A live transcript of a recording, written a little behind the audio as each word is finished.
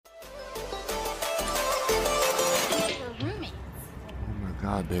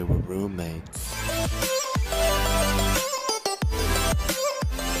God, they were roommates.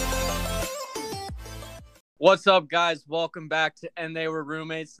 What's up, guys? Welcome back to And They Were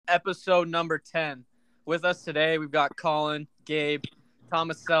Roommates, episode number 10. With us today, we've got Colin, Gabe,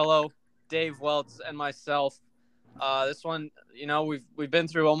 Tomasello, Dave Welts, and myself. This one, we've been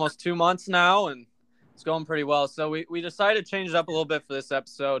through almost 2 months now, and it's going pretty well. So we decided to change it up a little bit for this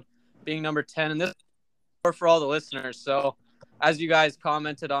episode, being number 10, and this is for all the listeners. So as you guys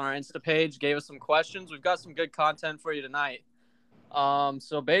commented on our Insta page, gave us some questions, we've got some good content for you tonight.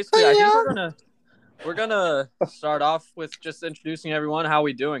 So basically, I think we're gonna start off with just introducing everyone. How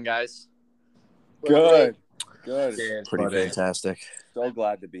we doing, guys? Good. Yeah, pretty fantastic. So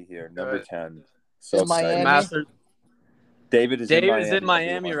glad to be here. Number 10. So In excited. Miami? David is in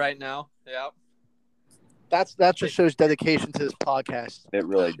Miami right now. Yeah. That just shows dedication to this podcast. It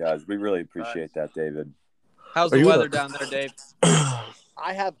really does. We really appreciate that, David. How's the weather down there, Dave?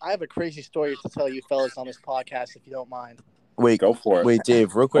 I have a crazy story to tell you fellas on this podcast, if you don't mind. Wait, Go for it. Wait,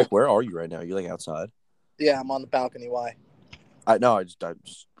 Dave, real quick, where are you right now? You like outside? Yeah, I'm on the balcony. Why? I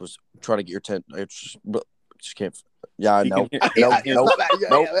just was trying to get your tent. I just can't. Yeah, I know. Nope.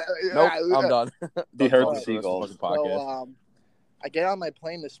 I'm done. You heard the seagulls. So, I get on my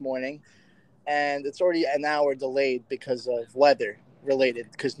plane this morning, and it's already an hour delayed because of weather related.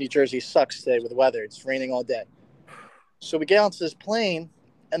 Because New Jersey sucks today with weather. It's raining all day. So we get onto this plane,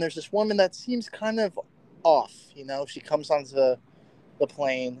 and there's this woman that seems kind of off. She comes onto the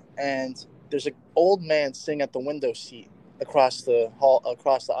plane, and there's an old man sitting at the window seat across the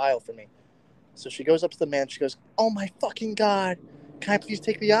aisle from me. So she goes up to the man. She goes, "Oh my fucking God, can I please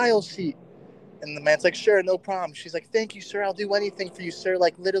take the aisle seat?" And the man's like, "Sure, no problem." She's like, "Thank you, sir. I'll do anything for you, sir.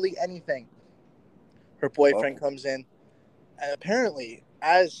 Like literally anything." Her boyfriend comes in, and apparently,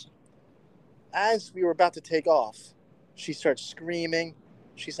 as we were about to take off, she starts screaming.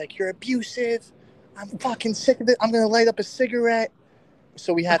 She's like, "You're abusive. I'm fucking sick of it. I'm gonna light up a cigarette."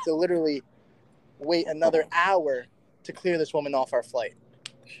 So we had to literally wait another hour to clear this woman off our flight.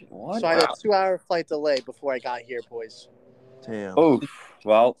 What? So I had a 2-hour flight delay before I got here, boys. Damn. Oh,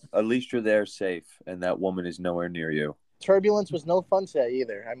 well, at least you're there safe, and that woman is nowhere near you. Turbulence was no fun today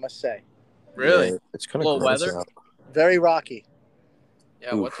either, I must say. Really? Yeah, it's kind Little of gross weather? out. Very rocky.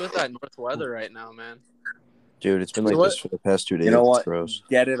 Yeah, what's with that north weather right now, man? Dude, it's been like this for the past 2 days. You know what? It's gross.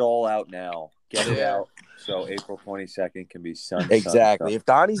 Get it all out now. Get it out so April 22nd can be sun. Exactly. If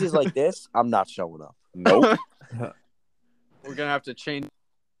Donnie's is like this, I'm not showing up. Nope. We're gonna have to change.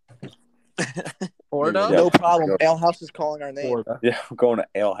 Florida? Yeah. No problem. Ale House is calling our name. Yeah, we're going to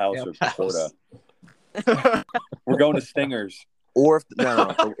Ale House or Florida. We're going to Stingers. Or if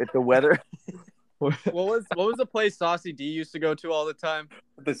the weather. What was the place Saucy D used to go to all the time?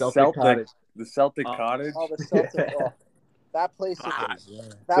 The Celtic Cottage. The Celtic Cottage. Oh, the Celtic. Oh, that place is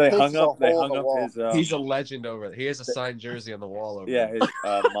They hung up his. He's a legend over there. He has a signed jersey on the wall over there. his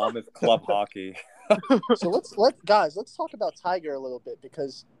Monmouth Club hockey. So let's talk about Tiger a little bit,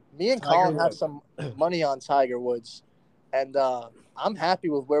 because me and Colin have some money on Tiger Woods, and I'm happy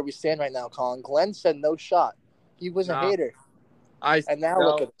with where we stand right now. Colin, Glenn said no shot. He was a hater, and now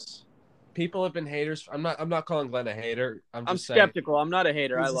look at us. People have been haters. I'm not calling Glenn a hater. I'm skeptical. I'm not a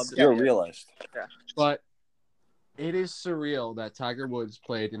hater. I love this. You're a realist. Yeah. But it is surreal that Tiger Woods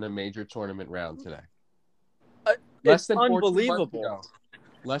played in a major tournament round today. It's unbelievable.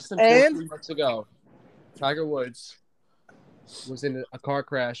 Less than 14 months ago, Tiger Woods was in a car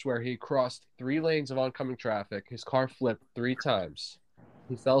crash where he crossed 3 lanes of oncoming traffic. His car flipped 3 times.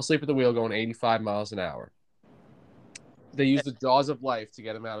 He fell asleep at the wheel going 85 miles an hour. They used the jaws of life to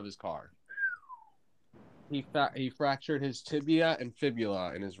get him out of his car. He fractured his tibia and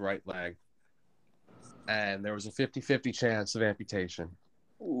fibula in his right leg, and there was a 50-50 chance of amputation.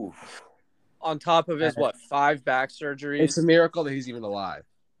 Oof. On top of his, 5 back surgeries? It's a miracle that he's even alive.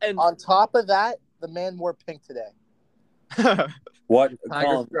 And on top of that, the man wore pink today. What?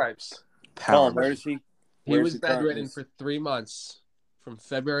 Tiger stripes. Colin, where is he? He was bedridden for 3 months, from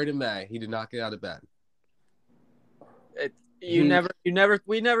February to May. He did not get out of bed. We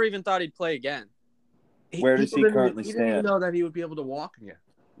never even thought he'd play again. Where does he currently stand? He didn't even know that he would be able to walk again,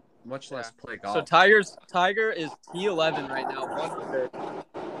 much less play golf. So Tiger is T11 right now,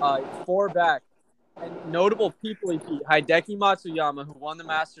 100, 4 back. And notable people he beat: Hideki Matsuyama, who won the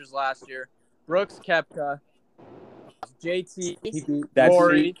Masters last year, Brooks Koepka, JT,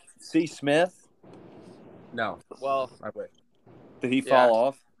 Rory. C. Smith? No. Well, I wish. Did he fall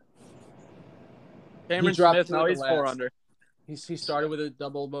off? Cameron Smith, now he's 4 under. He started with a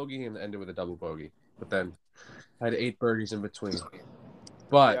double bogey and ended with a double bogey, but then had 8 birdies in between.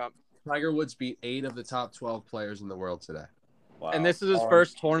 But Tiger Woods beat 8 of the top 12 players in the world today. Wow. And this is his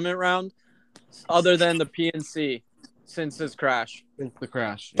first tournament round, other than the PNC, since his crash. Since the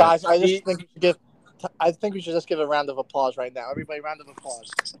crash. Guys, I think we should just give a round of applause right now. Everybody, round of applause.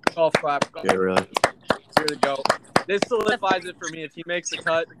 Golf clap. Yeah, really. Here we go. This solidifies it for me. If he makes the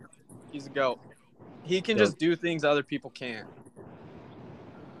cut, he's a GOAT. He can just do things other people can't.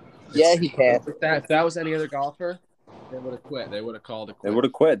 Yeah, he can. If that was any other golfer, they would have quit. They would have called it quit. They would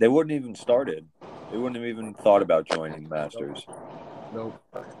have quit. They wouldn't even started. They wouldn't have even thought about joining Masters. Nope.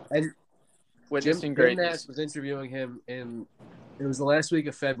 And Witnessing Jim greatness. Nance was interviewing him it was the last week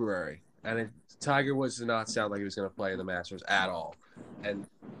of February, and Tiger Woods did not sound like he was going to play in the Masters at all. And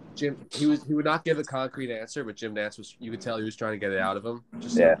he would not give a concrete answer, but Jim Nance you could tell he was trying to get it out of him.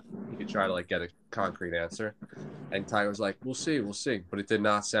 So he could try to get a concrete answer. And Tiger was like, we'll see. But it did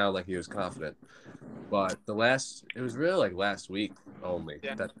not sound like he was confident. But it was really last week only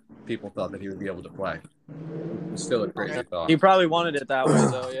that people thought that he would be able to play. It was still a crazy thought. He probably wanted it that way,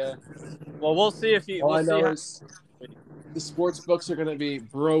 though, yeah. Well, we'll see if he. All I know is the sports books are going to be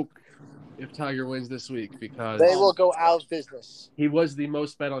broke if Tiger wins this week because they will go out of business. He was the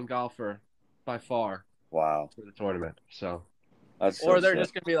most bet on golfer by far. Wow. For the tournament. So. Or they're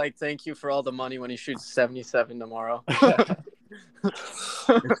just going to be like, thank you for all the money when he shoots 77 tomorrow. It's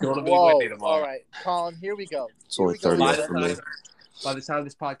going to be windy tomorrow. All right, Colin, here we go. It's only 30 for me. By the time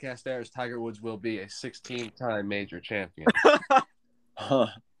this podcast airs, Tiger Woods will be a 16-time major champion.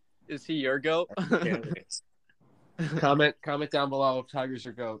 Is he your GOAT? Comment down below if Tiger's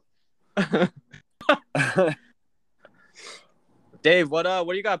your GOAT. Dave, what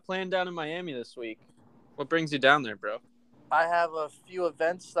do you got planned down in Miami this week? What brings you down there, bro? I have a few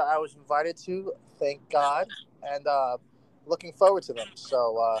events that I was invited to, thank God, and looking forward to them.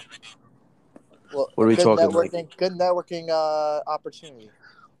 So, what are we talking about? Good networking opportunity.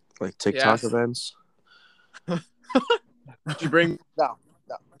 Like TikTok events? Did you bring?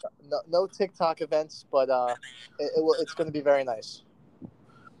 No TikTok events, but it's going to be very nice.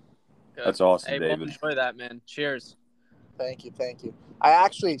 Good. That's awesome, hey, David. We'll enjoy that, man. Cheers. Thank you. I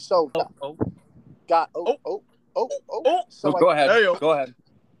actually So go ahead. Go ahead.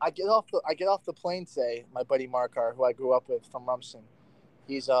 I get off the plane today. My buddy Markar, who I grew up with from Rumson,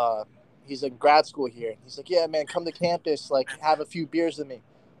 he's in grad school here. He's like, yeah, man, come to campus, have a few beers with me.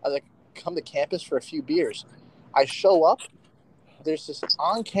 I was like, come to campus for a few beers. I show up. There's this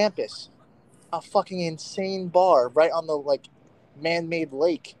on campus, a fucking insane bar right on the man-made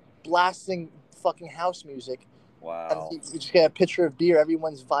lake, blasting fucking house music. Wow. And you just get a picture of beer.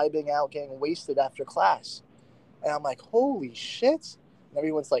 Everyone's vibing out, getting wasted after class. And I'm like, holy shit. And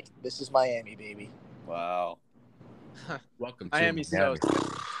everyone's like, this is Miami, baby. Wow. Welcome to Miami. Miami.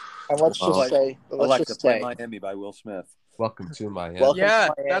 And let's just Play say Miami by Will Smith. Welcome to Miami. Yeah,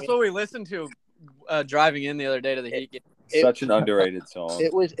 that's what we listened to driving in the other day to the Heat game. Such an underrated song.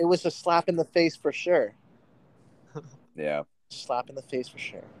 It was a slap in the face for sure. Yeah. Slap in the face for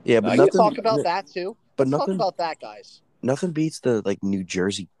sure. Yeah, but we can talk about that too. But Let's talk about that, guys. Nothing beats the New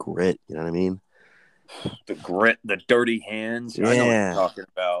Jersey grit. You know what I mean? The grit, the dirty hands. Yeah. I know what you're talking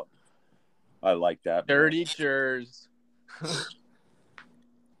about. I like that. Dirty Jers.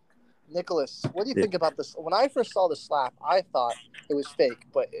 Nicholas, what do you think about this? When I first saw the slap, I thought it was fake,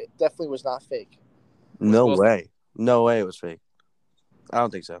 but it definitely was not fake. No way it was fake. I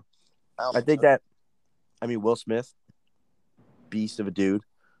don't think so. I think that, Will Smith, beast of a dude,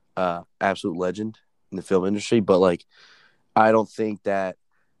 absolute legend in the film industry, but I don't think that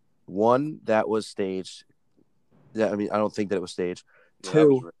that was staged. I don't think that it was staged. Yeah,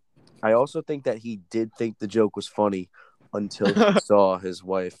 Two, I also think that he did think the joke was funny until he saw his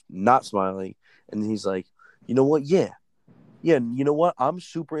wife not smiling, and he's like, you know what? Yeah, you know what? I'm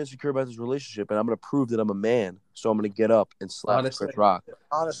super insecure about this relationship, and I'm going to prove that I'm a man, so I'm going to get up and slap Chris Rock.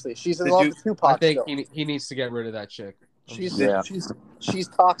 Honestly, she's in love with Tupac. I think he needs to get rid of that chick. She's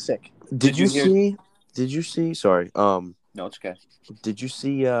toxic. Did you see? Sorry. No, it's okay. Did you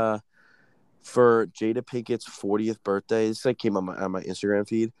see? For Jada Pinkett's 40th birthday, this came on my Instagram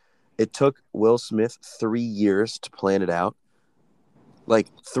feed. It took Will Smith 3 years to plan it out.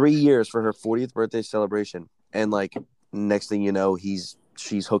 3 years for her 40th birthday celebration, and next thing you know,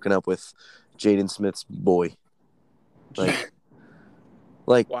 she's hooking up with Jaden Smith's boy.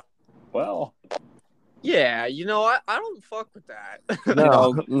 Well. Yeah, I don't fuck with that.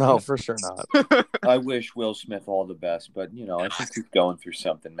 No, for sure not. I wish Will Smith all the best, but I think he's going through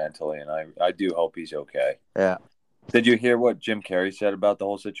something mentally, and I do hope he's okay. Yeah. Did you hear what Jim Carrey said about the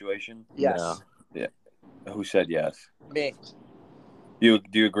whole situation? Yes. No. Yeah. Who said yes? Me. Do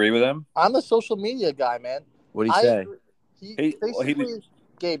you agree with him? I'm a social media guy, man. What do you say? He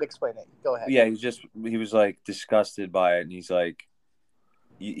Gabe, explain it. Go ahead. Yeah, he was like disgusted by it, and he's like,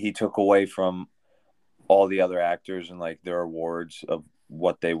 he took away from all the other actors and like their awards of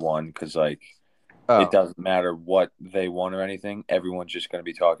what they won because like it doesn't matter what they won or anything. Everyone's just going to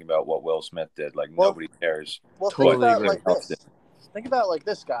be talking about what Will Smith did. Like nobody cares. Well, Totally think about it agree. like this. Think about it like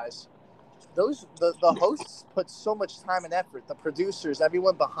this, guys. The hosts put so much time and effort. The producers,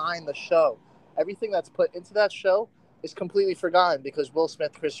 everyone behind the show, everything that's put into that show is completely forgotten because Will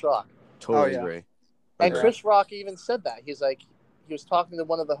Smith, Chris Rock. Totally agree. And Chris Rock even said that. He's like, he was talking to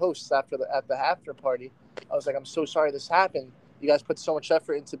one of the hosts at the after party. I was like, I'm so sorry this happened. You guys put so much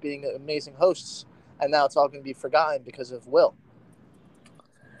effort into being amazing hosts, and now it's all going to be forgotten because of Will.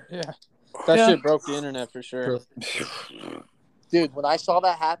 Yeah. That shit broke the internet for sure. Dude, when I saw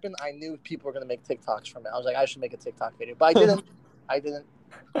that happen, I knew people were going to make TikToks from it. I was like, I should make a TikTok video. But I didn't.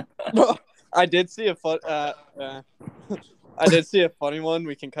 I did see a funny one.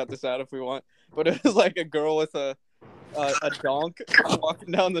 We can cut this out if we want. But it was like a girl with a donk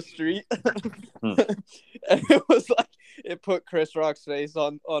walking down the street. And it was like, it put Chris Rock's face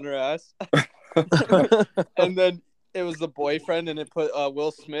on her ass. And then it was the boyfriend, and it put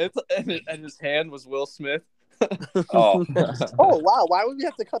Will Smith, and his hand was Will Smith. Oh wow! Why would we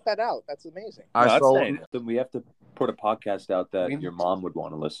have to cut that out? That's amazing. We have to put a podcast out that your mom would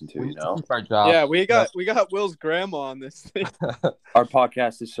want to listen to. You know, yeah, we got Will's grandma on this thing. Our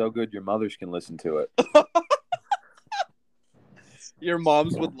podcast is so good, your mothers can listen to it. Your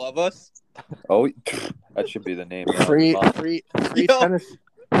moms would love us. Oh, that should be the name. Free tennis.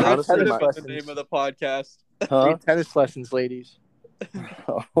 That's Honestly, the name of the podcast. Free tennis lessons, ladies.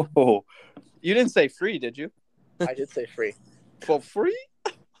 Oh, you didn't say free, did you? I did say free. For free?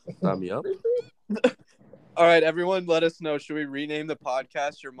 Yup. All right, everyone, let us know. Should we rename the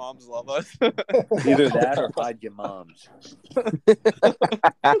podcast Your Moms Love Us? Either that or Hide Your Moms.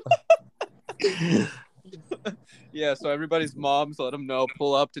 Yeah, so everybody's moms, let them know.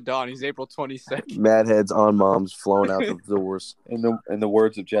 Pull up to Donnie's April 22nd. Mad heads on moms flowing out the doors. In the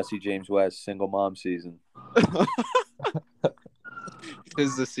words of Jesse James West, single mom season.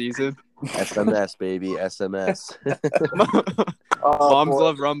 Is the season. SMS, baby. SMS. Moms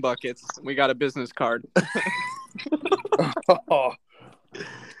love rum buckets. We got a business card.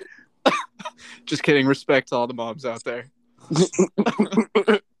 Just kidding. Respect to all the moms out there.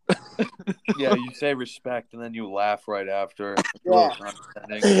 Yeah, you say respect and then you laugh right after. Yeah.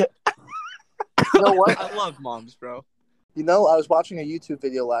 You know what? I love moms, bro. You know, I was watching a YouTube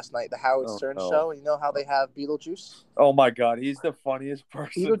video last night, the Howard Stern show. You know how they have Beetlejuice? Oh my God, he's the funniest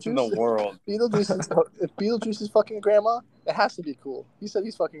person in the world. If Beetlejuice is fucking grandma, it has to be cool. He said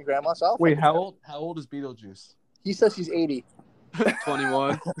he's fucking grandma. So wait, how old is Beetlejuice? He says he's 80.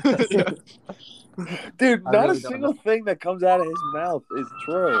 21. Dude, not a single thing that comes out of his mouth is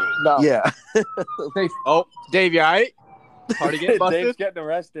true. No. Yeah. Oh, Dave, you all right? Party getting busted? Dave's getting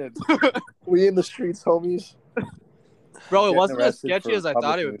arrested. We in the streets, homies. Bro, it Getting wasn't as arrested sketchy for as I public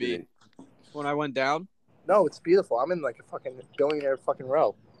thought it would be nudity. when I went down. No, it's beautiful. I'm in like a fucking billionaire fucking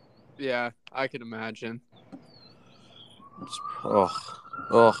row. Yeah, I can imagine. Oh.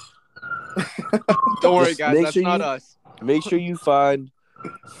 Don't worry, Just guys. make That's sure not you- us. Make sure you find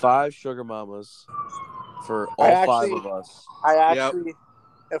 5 sugar mamas for all 5 of us. I actually,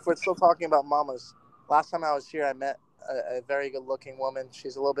 if we're still talking about mamas, last time I was here, I met a very good-looking woman.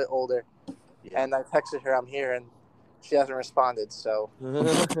 She's a little bit older, and I texted her I'm here, and she hasn't responded. So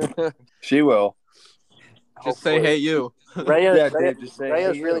She will. Just say, hey, you. Rhea's Dave, just say,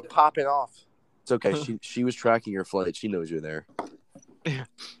 hey, you. really popping off. It's okay. She was tracking your flight. She knows you're there.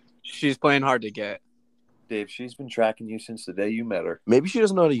 She's playing hard to get. Dave, she's been tracking you since the day you met her. Maybe she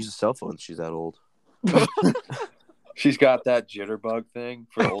doesn't know how to use a cell phone. She's that old. She's got that jitterbug thing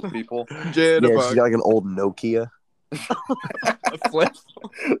for old people. Yeah, she's got like an old Nokia. A flip.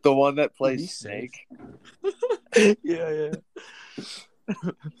 The one that plays Snake. Yeah.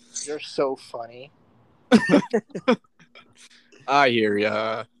 You're so funny. I hear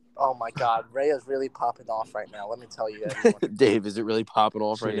ya. Oh my God, Rhea's really popping off right now. Let me tell you, everyone. Dave, is it really popping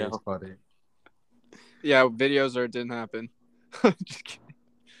off right now? Funny. Yeah, videos or it didn't happen. Just kidding.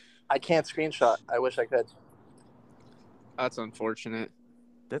 I can't screenshot. I wish I could. That's unfortunate.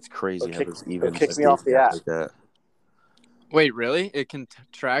 That's crazy. It'll How kick- there's even it'll kick a me off thing the app. like that. Wait, really? It can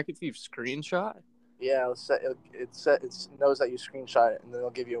track if you've screenshot? Yeah, it knows that you screenshot it, and then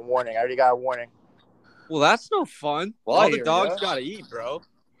it'll give you a warning. I already got a warning. Well, that's no fun. Well, I All the hear dogs ya. gotta eat, bro.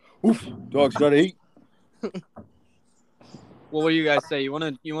 Oof, dogs gotta eat. Well, what do you guys say? You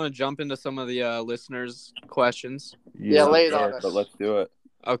wanna jump into some of the listeners' questions? Yeah, lay it on Sure, us. but let's do it.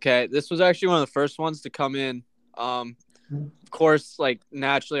 Okay, this was actually one of the first ones to come in. of course, like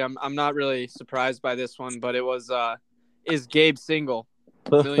naturally, I'm not really surprised by this one, but it was is Gabe single?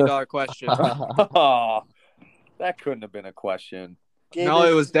 $1 million question. Oh, that couldn't have been a question. Gabe No,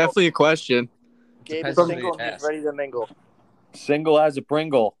 is it was single. definitely a question. Gabe Depends is on who single you and he's ask. ready to mingle. Single as a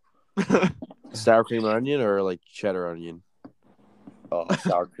Pringle. Sour cream and onion or like cheddar onion? Oh,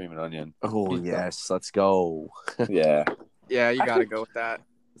 sour cream and onion. Oh Pizza. yes, let's go. Yeah. Yeah, you got to go with that.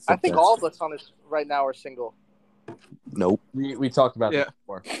 It's the I think best. all of us on this right now are single. Nope. We talked about Yeah. this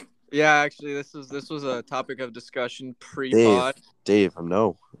before. Yeah, actually, this was a topic of discussion pre-pod. Dave,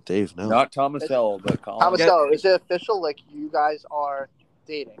 no. Not Tomasello, but Colin. Tomasello, is it official? Like you guys are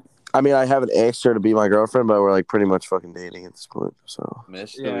dating? I mean, I haven't asked her to be my girlfriend, but we're like pretty much fucking dating at this point. So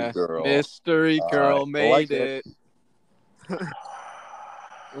Mystery girl. Mystery girl I made like it.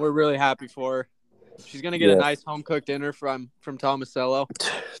 We're really happy for her. She's gonna get a nice home cooked dinner from Tomasello.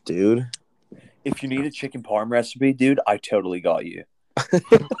 dude, If you need a chicken parm recipe, dude, I totally got you.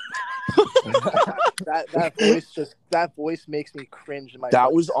 that voice makes me cringe in my.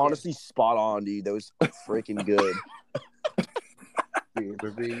 that was skin. honestly spot on, dude. That was freaking good.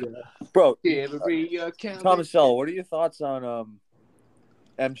 Bro, Tomasello. Tomasello, what are your thoughts on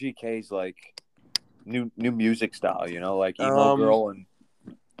MGK's like new music style, you know, like emo girl and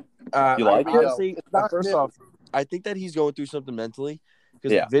you like it? honestly, It's not first new. off, I think that he's going through something mentally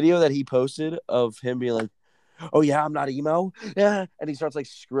because Yeah. the video that he posted of him being like, "Oh yeah, I'm not emo," yeah, and he starts like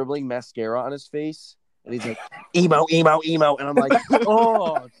scribbling mascara on his face, and he's like, "Emo, and I'm like,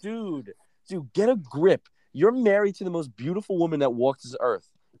 "Oh, dude, get a grip. You're married to the most beautiful woman that walks this earth.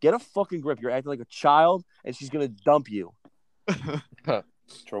 Get a fucking grip. You're acting like a child, and she's gonna dump you."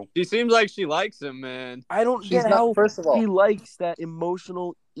 True. She seems like she likes him, man. I don't She's get not. how First of all, he likes that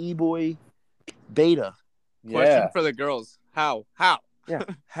emotional e-boy beta. Question Yeah. for the girls: How? Yeah,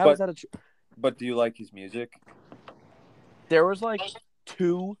 how is that a? But do you like his music? There was like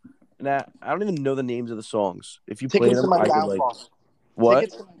two. Now I don't even know the names of the songs. If you play Tickets to them, My I could Downfall. like. What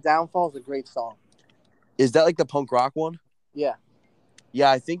Tickets to My Downfall is a great song. is that like the punk rock one? Yeah. Yeah,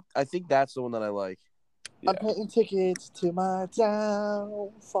 I think that's the one that I like. I'm paying tickets to my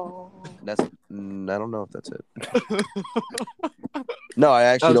downfall. That's I don't know if that's it. No, I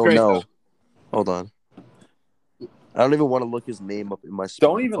actually That was don't great, know. though. Hold on. I don't even want to look his name up in my.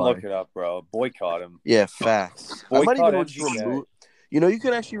 Don't even Spotify. look it up, bro. Boycott him. Yeah, facts. I might Boycott even just MGK. remove. You know, you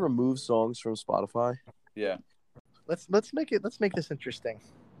can actually remove songs from Spotify. Yeah. Let's make this interesting.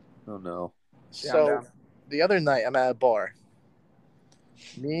 Oh no. Yeah, I'm So down. the other night I'm at a bar.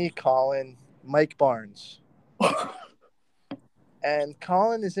 Me, Colin, Mike Barnes. And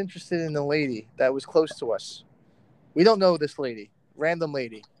Colin is interested in a lady that was close to us. We don't know this lady. Random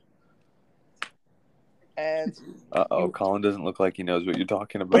lady. And Colin doesn't look like he knows what you're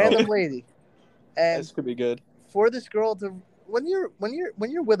talking about. random lady. And This could be good. for this girl to when you're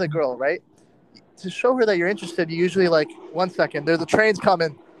with a girl, right? To show her that you're interested, you usually like 1 second. There's a train's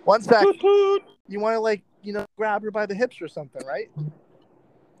coming. 1 sec. You want to like grab her by the hips or something, right?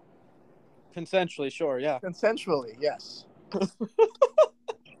 Consensually, sure, yeah. Consensually, yes.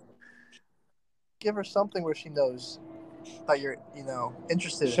 Give her something where she knows that you're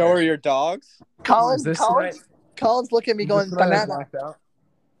interested. Show in her your dogs. Colin's this looking at me going banana.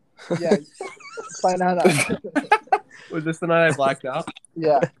 Yeah, banana. Was this the night I blacked out?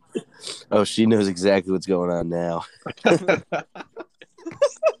 Yeah. Oh, she knows exactly what's going on now.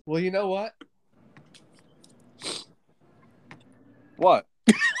 Well, you know what? What?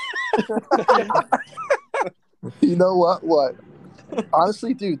 You know what? What?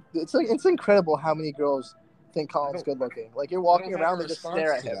 Honestly, dude, it's incredible how many girls think Colin's good looking. Like you're walking around, they just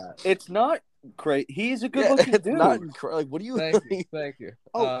stare at him. It's not great. He's a good Yeah, looking it's dude. not like what do you Thank you. think? Thank you.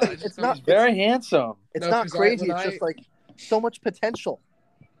 Oh, it's not. He's very handsome. It's No, not 'cause crazy. when It's I- just like so much potential.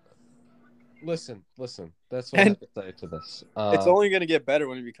 Listen. That's what I have to say to this. It's only gonna get better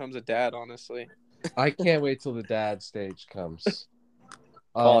when he becomes a dad, honestly. I can't wait till the dad stage comes.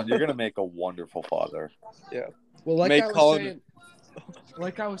 Colin, you're gonna make a wonderful father. Well, like Make I was Colin- saying,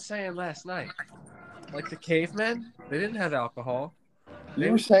 like I was saying last night, like the cavemen, they didn't have alcohol.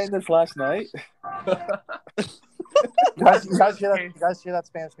 You were saying this last night? You guys hear that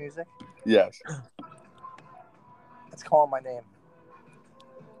Spanish music? Yes. It's calling my name.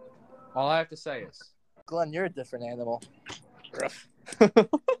 All I have to say is, Glenn, you're a different animal. Rough.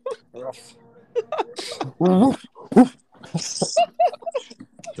 Rough.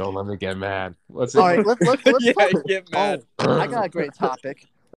 don't let me get mad. Let's All right, let's Yeah, talk. get mad. I got a great topic.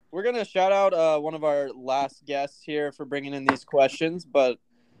 We're gonna shout out one of our last guests here for bringing in these questions, but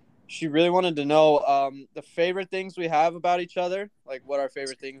she really wanted to know the favorite things we have about each other, like what our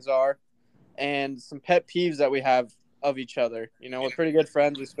favorite things are, and some pet peeves that we have of each other. You know, we're pretty good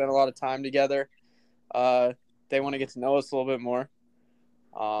friends. We spend a lot of time together. They want to get to know us a little bit more.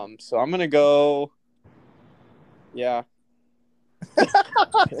 So I'm gonna go. Yeah,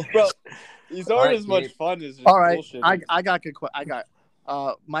 bro. These aren't as much fun as just all right. bullshit. I got good. I got.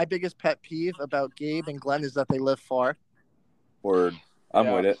 My biggest pet peeve about Gabe and Glenn is that they live far. Word. I'm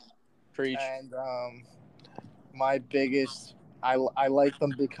Yeah. with it. Preach. And my biggest, I like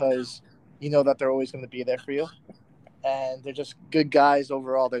them because you know that they're always going to be there for you, and they're just good guys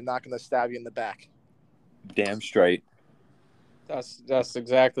overall. They're not going to stab you in the back. Damn straight. That's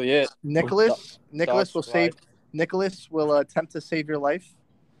exactly it. Nicholas will fly. Nicholas will attempt to save your life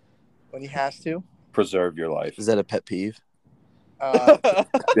when he has to. Preserve your life. Is that a pet peeve? That's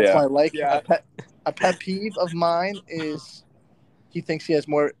what I like. Yeah. A pet peeve of mine is he thinks he has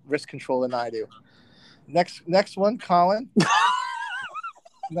more risk control than I do. Next one, Colin.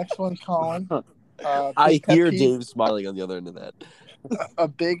 Next one, Colin. I hear Dave smiling on the other end of that. A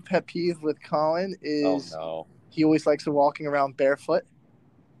big pet peeve with Colin is he always likes to walking around barefoot.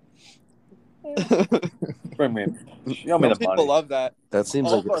 Bring me. Show Some me the people money. love that. That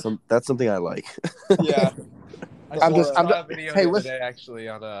seems that's something I like. Yeah. I'm just a video hey, the other listen. day actually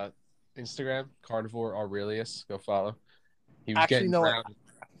on Instagram, Carnivore Aurelius. Go follow. He was Actually, getting no, grounded.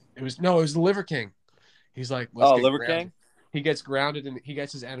 It was the Liver King. He's like, Liver grounded. King. He gets grounded and he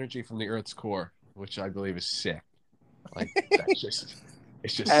gets his energy from the Earth's core, which I believe is sick. Like it's just.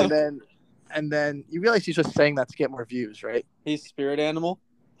 And then you realize he's just saying that to get more views, right? He's spirit animal.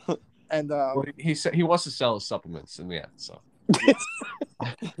 And well, he said he wants to sell his supplements in the end. So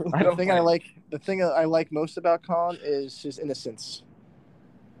the thing I like most about Colin is his innocence.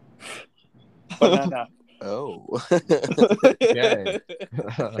 Banana. Oh. Yeah.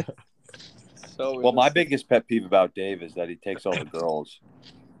 Well, my biggest pet peeve about Dave is that he takes all the girls.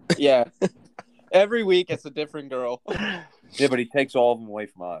 Yeah. Every week it's a different girl. Yeah, but he takes all of them away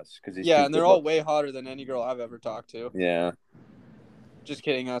from us because he's and they're all way hotter than any girl I've ever talked to. Yeah. Just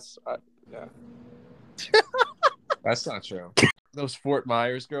kidding. Yeah. That's not true. Those Fort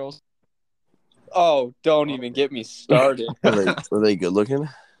Myers girls. Oh, don't even get me started. Are they good looking?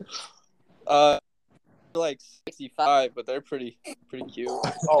 Like 65, but they're pretty cute.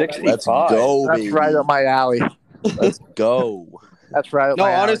 Oh, 65. Let's go, That's baby. right up my alley. Let's go. That's right up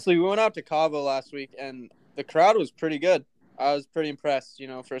my alley. No, honestly, we went out to Cabo last week, and the crowd was pretty good. I was pretty impressed. You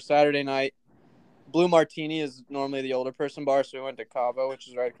know, for a Saturday night, Blue Martini is normally the older person bar, so we went to Cabo, which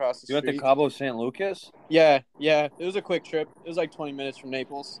is right across the street. You went to Cabo San Lucas? Yeah. It was a quick trip. It was like 20 minutes from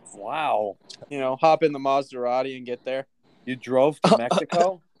Naples. Wow. You know, hop in the Maserati and get there. You drove to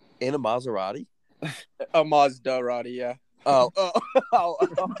Mexico? In a Maserati? A Maserati, yeah. Oh.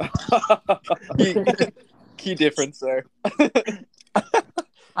 Key difference there.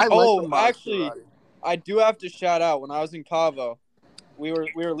 I like the Maserati. Actually, I do have to shout out when I was in Cabo. We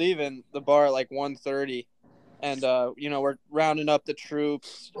were leaving the bar at like 1:30, and you know, we're rounding up the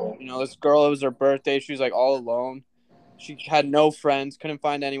troops. You know, this girl, it was her birthday. She was like all alone. She had no friends, couldn't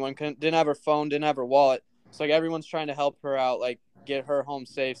find anyone, didn't have her phone, didn't have her wallet. It's like everyone's trying to help her out, like get her home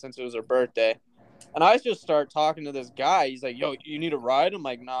safe since it was her birthday. And I just start talking to this guy. He's like, "Yo, you need a ride?" I'm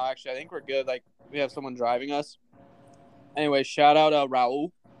like, "No, actually, I think we're good. Like, we have someone driving us." Anyway, shout out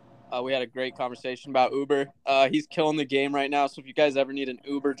Raul. We had a great conversation about Uber. He's killing the game right now. So if you guys ever need an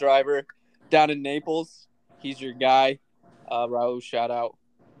Uber driver down in Naples, he's your guy. Raul, shout out.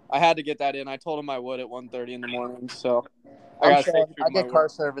 I had to get that in. I told him I would at 1:30 in the morning. So I get car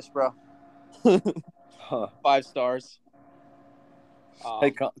service, bro. 5 stars.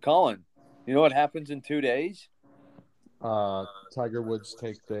 Hey, Colin, you know what happens in 2 days? Tiger Woods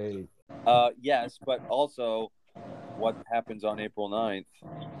take the. Yes, but also what happens on April 9th?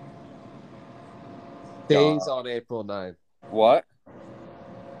 Days on April 9th. What?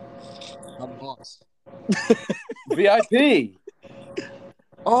 I'm lost. VIP.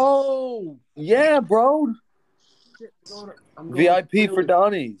 Oh, yeah, bro. VIP for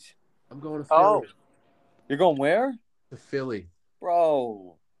Donnie's. I'm going to Philly. You're going where? To Philly.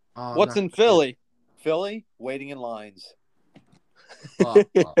 Bro. What's in Philly? Philly? Waiting in lines. You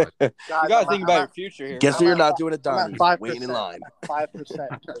gotta think about your future here. Guess what you're not doing at Donnie's? Waiting in line.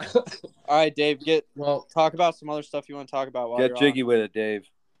 5%. All right, Dave. Talk about some other stuff you want to talk about. While Get you're jiggy with it, Dave.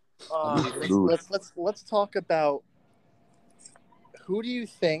 Let's talk about who do you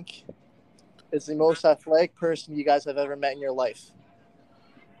think is the most athletic person you guys have ever met in your life?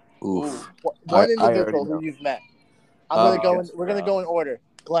 Oof. One individual who you've met. We're gonna go in order.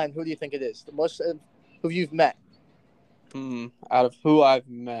 Glenn, who do you think it is? The most who you've met. Out of who I've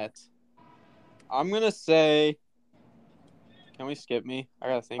met, I'm gonna say. Can we skip me? I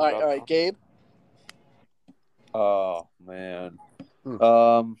gotta think. All right, Gabe. Oh man.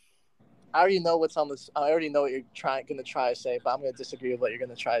 I already know what's on this. I already know what you're going to try to say, but I'm going to disagree with what you're going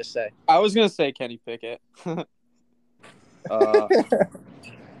to try to say. I was gonna say Kenny Pickett.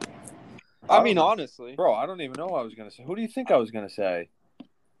 I mean, honestly, bro, I don't even know what I was gonna say. Who do you think I was gonna say?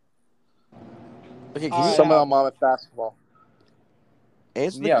 Okay, can you Someone on Monmouth basketball.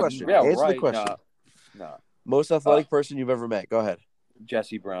 answer the question? Yeah, answer right. the question. No. Most athletic person you've ever met. Go ahead.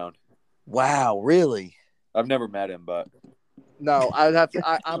 Jesse Brown. Wow, really? I've never met him, but no, I would have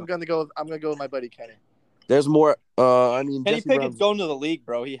to. I'm gonna go. I'm gonna go with my buddy Kenny. There's more. I mean, Kenny Jesse Pickett's Brown's... going to the league,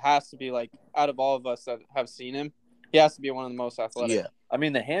 bro. He has to be like out of all of us that have seen him. He has to be one of the most athletic. Yeah. I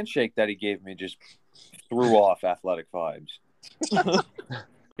mean, the handshake that he gave me just threw off athletic vibes.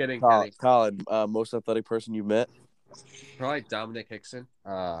 Kidding, Colin, most athletic person you've met? Probably Dominic Hickson,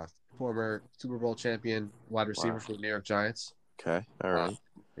 former Super Bowl champion wide receiver for the New York Giants. Okay, all right.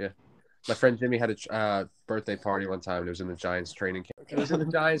 Yeah. My friend Jimmy had a birthday party one time. It was in the Giants training camp. It was in the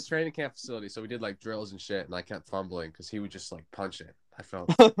Giants training camp facility. So we did like drills and shit, and I kept fumbling because he would just like punch it. I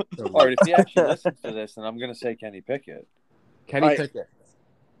felt so All right, if he actually listens to this, then I'm gonna say Kenny Pickett. Kenny Pickett.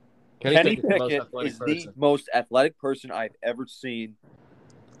 Kenny Pickett is the most athletic person I've ever seen.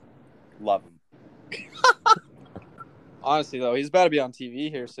 Love him. Honestly, though, he's about to be on TV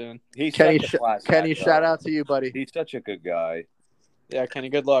here soon. He's Kenny, Kenny, shout out to you, buddy. He's such a good guy. Yeah, Kenny,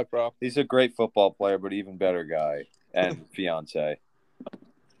 good luck, bro. He's a great football player, but even better guy and fiance.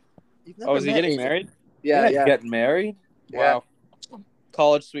 Oh, is he getting married? Yeah. He's getting married. Yeah. Wow.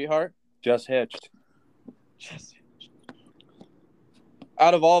 College sweetheart? Just hitched.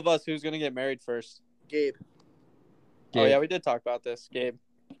 Out of all of us, who's going to get married first? Gabe. Oh, yeah, we did talk about this. Gabe.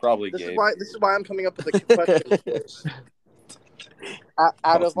 Probably This Gabe. is why I'm coming up with a question.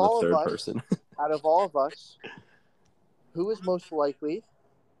 Out of all of us, who is most likely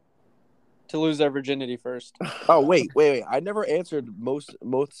to lose their virginity first? Oh, wait. I never answered most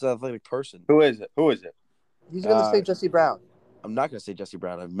athletic person. Who is it? He's going to say Jesse Brown. I'm not going to say Jesse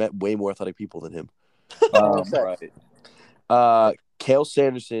Brown. I've met way more athletic people than him. Right. Cale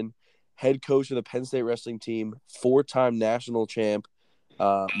Sanderson, head coach of the Penn State wrestling team, 4-time national champ,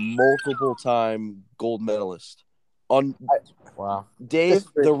 multiple-time gold medalist. Wow. Dave,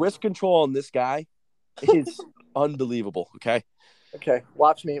 the risk control on this guy is unbelievable. Okay.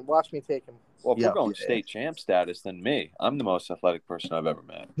 Watch me take him. Well, if we're going state champ status, then me. I'm the most athletic person I've ever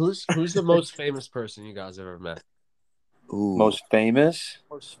met. Who's the most famous person you guys have ever met? Ooh. Most famous?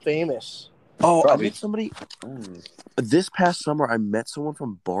 Oh, Probably. I met somebody this past summer. I met someone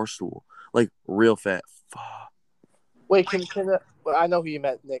from Barstool, like real fat. Wait, can I know who you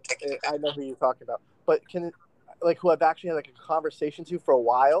met, Nick? I know who you're talking about, but who I've actually had like a conversation to for a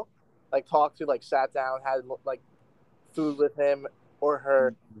while, like talked to, like sat down, had like food with him or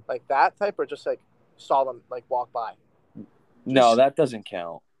her, like that type, or just like saw them like walk by? No, that doesn't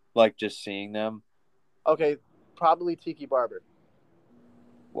count. Like just seeing them. Okay, probably Tiki Barber.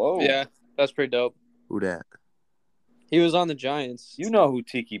 Whoa. Yeah, that's pretty dope. Who that? He was on the Giants. You know who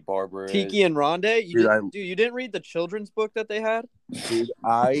Tiki Barber is. Tiki and Rondé? You didn't read the children's book that they had? Dude,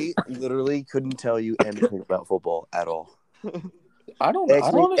 I literally couldn't tell you anything about football at all. I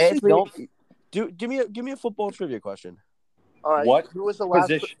honestly don't. Give me a football trivia question. All right. Who was the last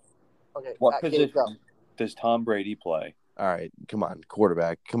position? Okay. What position does Tom Brady play? All right, come on,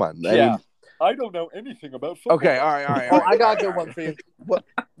 quarterback. Come on. Yeah. I don't know anything about football. Okay, all right. Oh, I got a good one for you.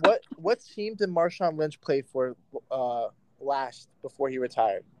 What team did Marshawn Lynch play for last before he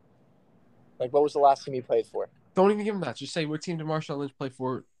retired? Like, what was the last team he played for? Don't even give him that. Just say, what team did Marshawn Lynch play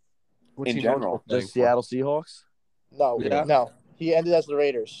for? In general, the Seattle Seahawks. No. He ended as the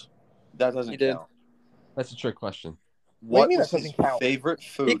Raiders. That doesn't count. That's a trick question. What do you mean that doesn't count? Favorite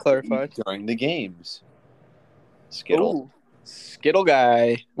food He clarified during the games? Skittle. Ooh. Skittle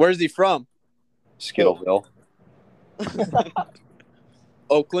guy. Where's he from? Skittleville.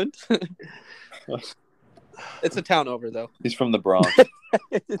 Oakland. It's a town over, though. He's from the Bronx.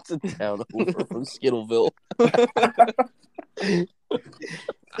 It's a town over from Skittleville.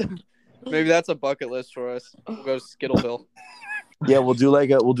 Maybe that's a bucket list for us. We'll go to Skittleville. Yeah, we'll do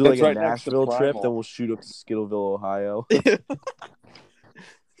like a right Nashville trip, Primal. then we'll shoot up to Skittleville, Ohio.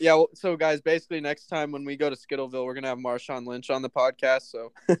 Yeah, so guys, basically next time when we go to Skittleville, we're gonna have Marshawn Lynch on the podcast.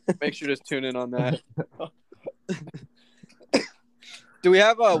 So make sure to tune in on that. Do we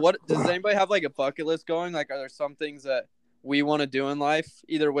have does anybody have like a bucket list going? Like, are there some things that we want to do in life,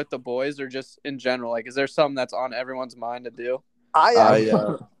 either with the boys or just in general? Like, is there something that's on everyone's mind to do?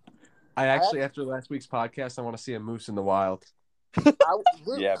 I actually, after last week's podcast, I want to see a moose in the wild.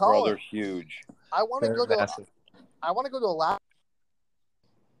 Yeah, Colin, bro, they're huge. I want to go to Alaska.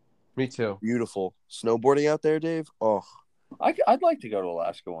 Me too. Beautiful. Snowboarding out there, Dave? Oh. I'd like to go to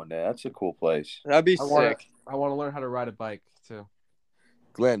Alaska one day. That's a cool place. That'd be sick. I want to learn how to ride a bike too.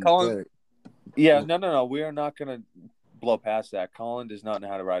 Glenn. Colin- Yeah, no. We are not going to blow past that. Colin does not know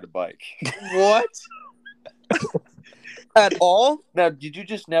how to ride a bike. What? At all? Now, did you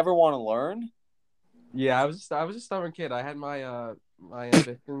just never want to learn? Yeah, I was a stubborn kid. I had my my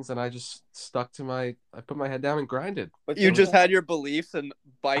ambitions, and I just stuck to I put my head down and grinded. But You just had your beliefs, and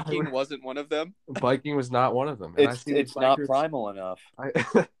biking wasn't one of them. Biking was not one of them. And it's not primal enough.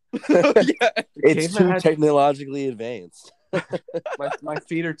 Yeah. It's too technologically advanced. my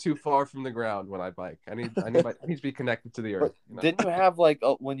feet are too far from the ground when I bike. I need to be connected to the earth. You know? Didn't you have like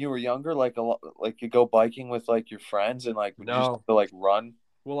when you were younger, like you go biking with like your friends and like would you just have to like run?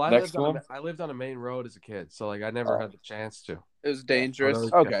 Well, I lived on a main road as a kid, so like I never had the chance to. It was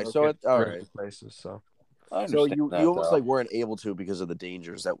dangerous. Okay, so it's all right. Places, so you almost like weren't able to because of the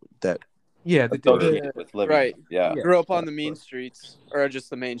dangers that. Yeah, associated with living. Right. Yeah. Grew up on the mean streets, or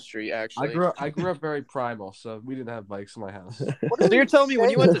just the main street, actually. I grew up very primal, so we didn't have bikes in my house. So you're telling me when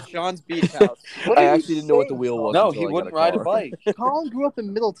you went to Sean's beach house? I actually didn't know what the wheel was. No, he wouldn't ride a bike. Colin grew up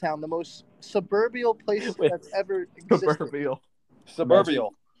in Middletown, the most suburbial place that's ever existed.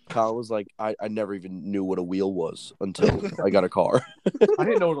 Suburbial. Colin was like, I never even knew what a wheel was until I got a car. I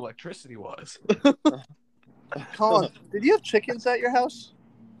didn't know what electricity was. Colin, did you have chickens at your house?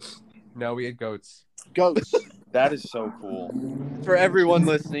 No, we had goats. Goats. That is so cool. For everyone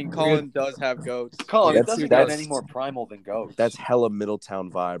listening, Colin does have goats. Colin, Yeah, it doesn't get any more primal than goats. That's hella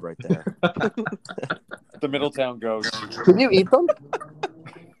Middletown vibe right there. The Middletown goats. Can you eat them?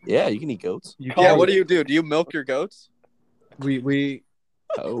 Yeah, you can eat goats. Yeah, what do you do? Do you milk your goats? We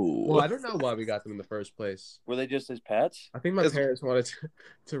Oh. Well, I don't know why we got them in the first place. Were they just his pets? I think my parents wanted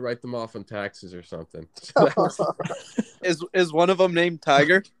to write them off on taxes or something. So Is one of them named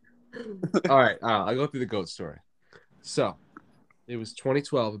Tiger? All right, I'll go through the goat story. So, it was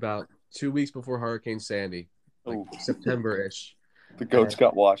 2012, about 2 weeks before Hurricane Sandy, like September-ish. The goats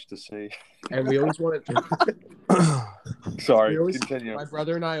got washed to sea. And we always wanted Sorry, continue. My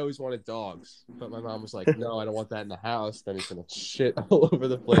brother and I always wanted dogs, but my mom was like, no, I don't want that in the house. Then he's going to shit all over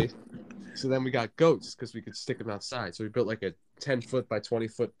the place. So then we got goats because we could stick them outside. So we built like a 10-foot by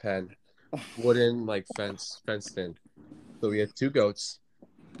 20-foot pen, wooden, like fenced in. So we had 2 goats.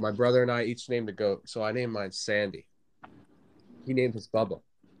 My brother and I each named a goat. So I named mine Sandy. He named his Bubba.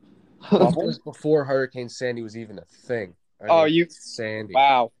 It was before Hurricane Sandy was even a thing. Sandy.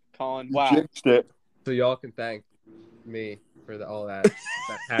 Wow, Colin. Wow. So y'all can thank me for all that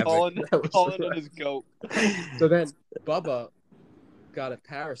havoc. Colin and his goat. So then Bubba got a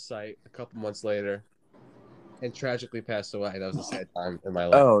parasite a couple months later and tragically passed away. That was a sad time in my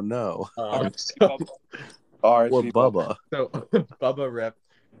life. Oh no. Bubba. So Bubba ripped.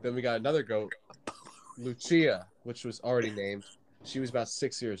 Then we got another goat, Lucia, which was already named. She was about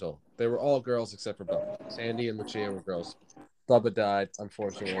 6 years old. They were all girls except for Bubba. Sandy and Lucia were girls. Bubba died,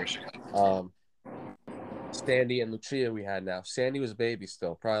 unfortunately. Sandy and Lucia we had now. Sandy was a baby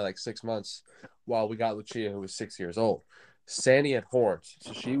still, probably like 6 months, while we got Lucia, who was 6 years old. Sandy had horns,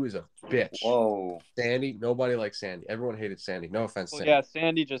 so she was a bitch. Whoa. Sandy, nobody liked Sandy. Everyone hated Sandy. No offense, Sandy. Yeah,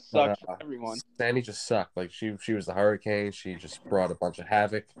 Sandy just sucked everyone. Sandy just sucked. Like she was the hurricane. She just brought a bunch of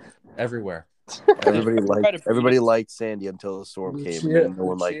havoc everywhere. Everybody liked Sandy until the storm came. And no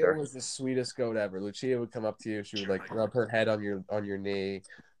one liked her. Lucia was the sweetest goat ever. Lucia would come up to you. She would like rub her head on your knee.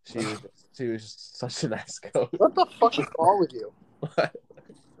 She was just such a nice goat. What the fuck is wrong with you?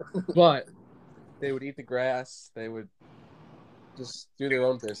 But they would eat the grass. They would just do their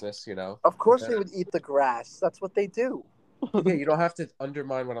own business, you know. Of course they would eat the grass. That's what they do. Yeah, you don't have to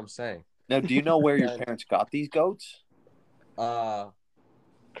undermine what I'm saying. Now, do you know where your parents got these goats?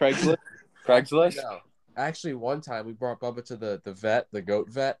 Craigslist? No. Actually, one time we brought Bubba to the vet, the goat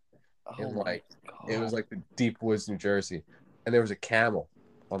vet, and it was like the deep woods, New Jersey, and there was a camel.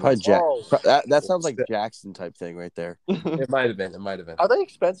 Probably that sounds like Jackson type thing right there. It might have been. Are they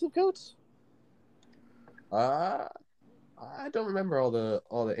expensive goats? I don't remember all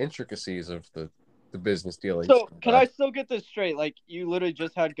the intricacies of the business dealings. So can I still get this straight? Like you literally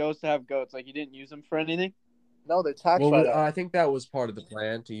just had goats to have goats. Like you didn't use them for anything? No, they're taxed. Well, I think that was part of the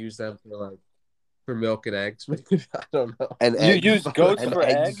plan to use them for milk and eggs. I don't know. And you use goats for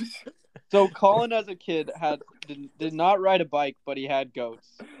eggs? So Colin, as a kid, did not ride a bike, but he had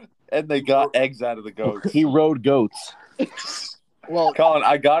goats, and they got eggs out of the goats. He rode goats. Well, Colin,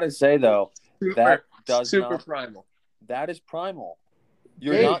 I gotta say though, that does super primal. That is primal.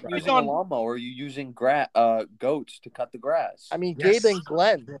 You're not using a lawnmower. You're using goats to cut the grass. I mean, yes.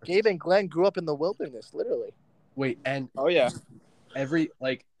 Gabe and Glenn grew up in the wilderness, literally. Wait, and oh yeah,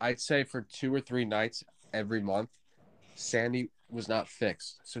 I'd say for 2 or 3 nights every month, Sandy was not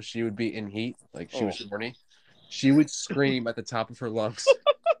fixed. So she would be in heat, like she was horny. She would scream at the top of her lungs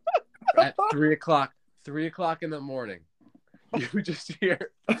at 3 o'clock in the morning. You would just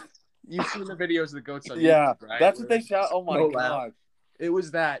hear. You've seen the videos of the goats on YouTube, right? That's what they shout. Oh my so god, loud. It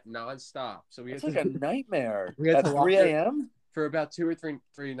was that nonstop. So it's like a nightmare. We had at to lock 3 her- a.m. for about 2 or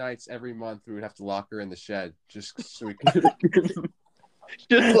 3 nights every month. We would have to lock her in the shed just so we could.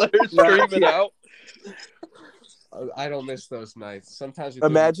 Just let her scream it out. I don't miss those nights. Sometimes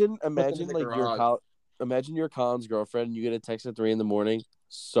Imagine garage. imagine you're Colin's girlfriend and you get a text at 3 a.m.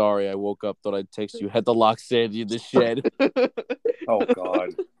 Sorry, I woke up, thought I'd text you. Had to lock Sandy in the shed. Oh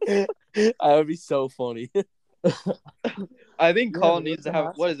god, That would be so funny. I think Colin needs to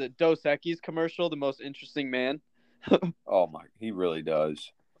have, what is it, Dos Equis commercial, the most interesting man. oh my, he really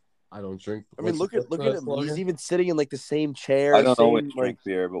does. I don't drink. I mean, look at him. slogan? He's even sitting in like the same chair. I don't same, always like, drink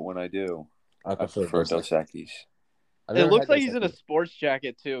beer, but when I do, I prefer Dos Equis. It looks like he's in a sports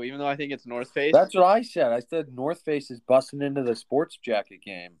jacket too, even though I think it's North Face. That's what I said. I said North Face is busting into the sports jacket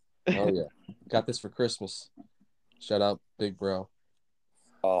game. Oh yeah, got this for Christmas. Shout out, big bro.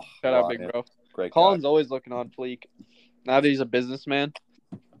 Oh, Shout out, big bro. Great. Colin's always looking on fleek. Now that he's a businessman.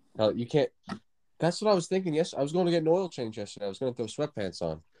 You can't. That's what I was thinking. Yes, I was going to get an oil change yesterday. I was going to throw sweatpants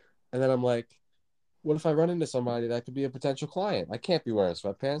on, and then I'm like, what if I run into somebody that could be a potential client? I can't be wearing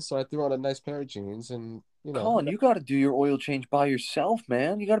sweatpants, so I threw on a nice pair of jeans, and Colin, you got to do your oil change by yourself,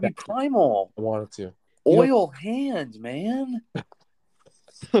 man. You got to be primal. I wanted to. Oil hands, man.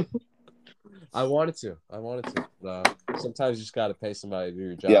 I wanted to. Sometimes you just got to pay somebody to do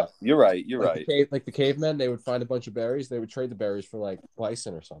your job. Yeah, you're right. You're right. Like the cavemen, they would find a bunch of berries. They would trade the berries for like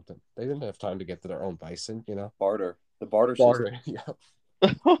bison or something. They didn't have time to get to their own bison, Barter. The barter system.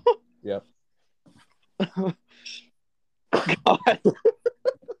 Yep. God.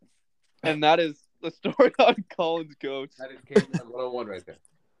 And that is the story on Colin's goats. That is caveman 101 right there.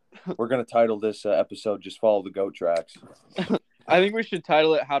 We're going to title this episode Just Follow the Goat Tracks. I think we should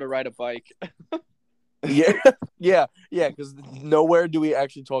title it How to Ride a Bike. Yeah, because nowhere do we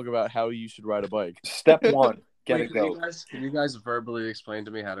actually talk about how you should ride a bike. Step 1, get a goat. Can you guys verbally explain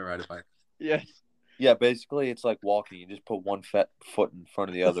to me how to ride a bike? Yes. Yeah, basically it's like walking. You just put one foot in front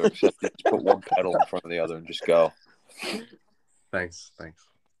of the other, except you just put one pedal in front of the other and just go. Thanks.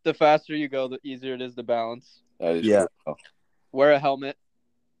 The faster you go, the easier it is to balance. That is true. Wear a helmet.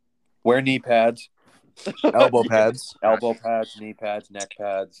 Wear knee pads. Elbow pads. Elbow pads, knee pads, neck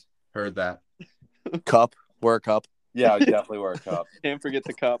pads. Heard that. Cup. Wear a cup. Yeah, definitely wear a cup. Can't forget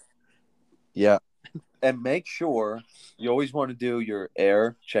the cup. Yeah. And make sure you always want to do your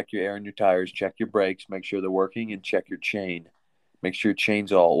air, check your air in your tires, check your brakes, make sure they're working, and check your chain. Make sure your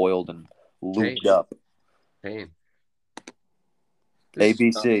chain's all oiled and lubed up. Chain.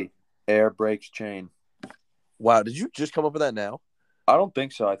 ABC, air, brakes, chain. Wow, did you just come up with that now? I don't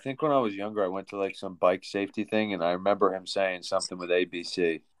think so. I think when I was younger, I went to like some bike safety thing, and I remember him saying something with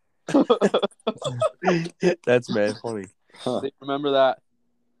ABC. That's mad funny. Huh. Remember that.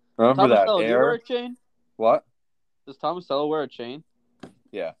 Remember that Tomasello, do you air? wear a chain? What? Does Tomasello wear a chain?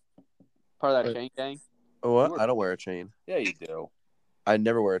 Yeah. Part of that chain gang? What? I don't wear a chain. Yeah, you do. I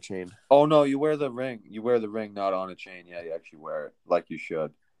never wear a chain. Oh, no, you wear the ring. You wear the ring, not on a chain. Yeah, you actually wear it like you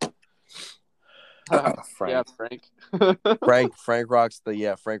should. Frank. Yeah, Frank. Frank rocks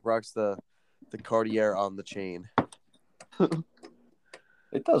the Cartier on the chain.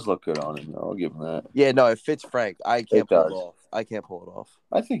 It does look good on him, though. I'll give him that. Yeah, no, it fits Frank. I can't pull it off.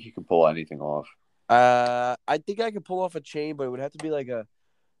 I think you can pull anything off. I think I could pull off a chain, but it would have to be like a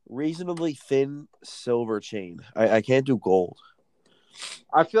reasonably thin silver chain. I can't do gold.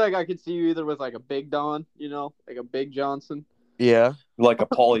 I feel like I could see you either with like a Big Don, like a Big Johnson. Yeah. Like a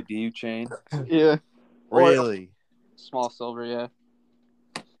Pauly D chain. Yeah. Really? Small silver, yeah.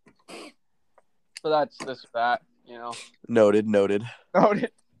 So that's this or that, Noted. Noted.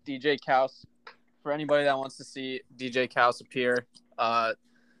 DJ Kaus. For anybody that wants to see DJ Kaus appear,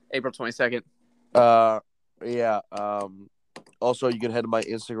 April 22nd. Yeah. Also, you can head to my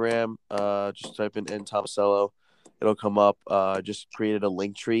Instagram. Just type in Tomasello. It'll come up. Just created a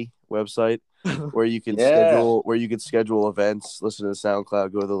Linktree website where you can schedule events, listen to the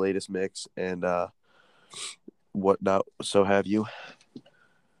SoundCloud, go to the latest mix, and whatnot. So have you.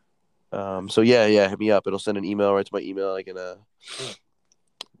 So yeah, hit me up. It'll send an email right to my email. I can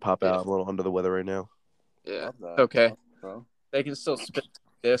pop out. I'm a little under the weather right now. Yeah. Okay. They can still spit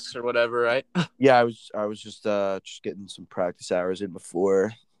discs or whatever, right? Yeah, I was just getting some practice hours in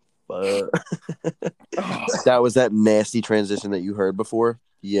before. But that was that nasty transition that you heard before.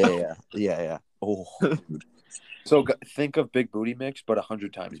 Yeah. Oh, dude. So think of Big Booty Mix, but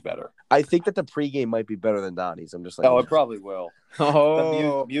 100 times better. I think that the pregame might be better than Donnie's. I'm just like, Oh, it probably will.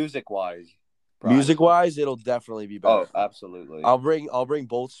 Oh, Music wise, music wise, it'll definitely be better. Oh, absolutely. I'll bring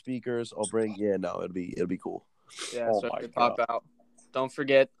both speakers. It'll be cool. yeah. Oh So my to pop God. out. Don't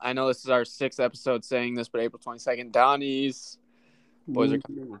forget. I know this is our 6th episode saying this, but April 22nd, Donnie's boys are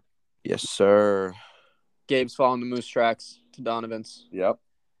coming. Yes, sir. Gabe's following the moose tracks to Donovan's. Yep.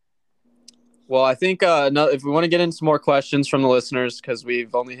 Well, I think if we want to get into some more questions from the listeners, because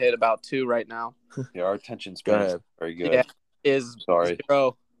we've only hit about 2 right now. Yeah, our attention Go span is ahead. very good. Yeah, is Sorry.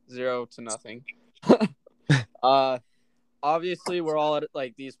 0 to nothing. Obviously, we're all at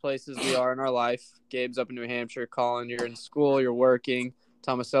like these places we are in our life. Gabe's up in New Hampshire. Colin, you're in school. You're working.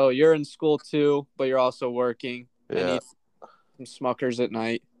 Tomasello, you're in school too, but you're also working. Yeah. And eat some Smuckers at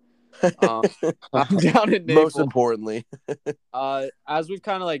night. I'm down in Naples. Most importantly. As we've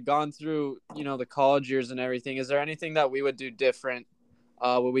kind of like gone through, the college years and everything, is there anything that we would do different?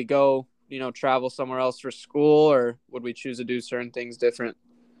 Would we go, travel somewhere else for school, or would we choose to do certain things different?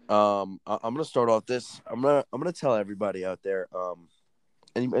 I'm gonna start off this. I'm gonna tell everybody out there.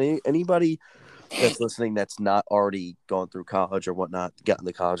 Anybody that's listening that's not already gone through college or whatnot, gotten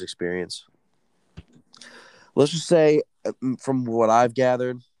the college experience. Let's just say, from what I've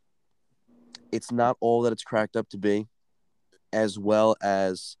gathered, it's not all that it's cracked up to be, as well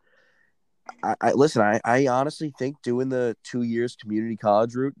as I honestly think doing the 2 years community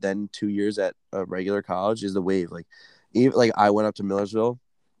college route, then 2 years at a regular college is the wave. Like, even like I went up to Millersville,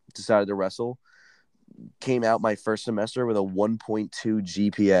 decided to wrestle, came out my first semester with a 1.2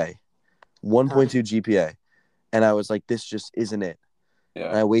 GPA, 1.2 GPA, and I was like, this just isn't it.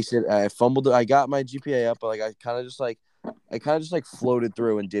 Yeah. And I fumbled. I got my GPA up, but like I kind of just like floated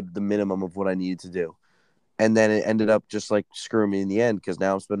through and did the minimum of what I needed to do. And then it ended up just like screwing me in the end, because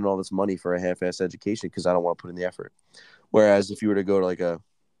now I'm spending all this money for a half-ass education because I don't want to put in the effort. Whereas if you were to go to like a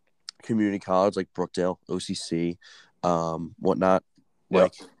community college like Brookdale, OCC, whatnot,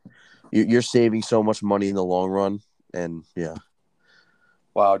 like you're saving so much money in the long run. And yeah.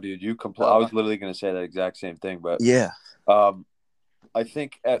 Wow, dude, I was literally going to say that exact same thing, but yeah, I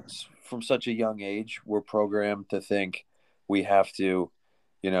think from such a young age, we're programmed to think we have to,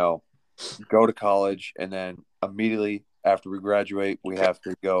 go to college, and then immediately after we graduate, we have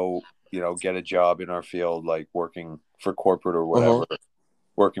to go, get a job in our field, like working for corporate or whatever,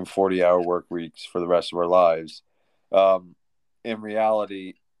 working 40-hour work weeks for the rest of our lives. In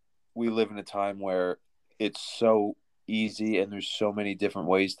reality, we live in a time where it's so easy and there's so many different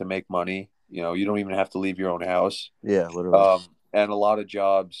ways to make money. You don't even have to leave your own house. Yeah, literally. And a lot of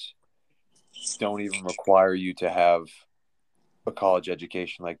jobs don't even require you to have a college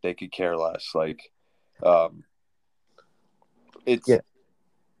education. Like, they could care less. Like, I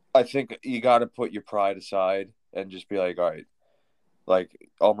think you got to put your pride aside and just be like, all right, like,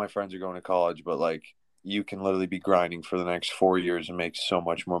 all my friends are going to college, but like, you can literally be grinding for the next 4 years and make so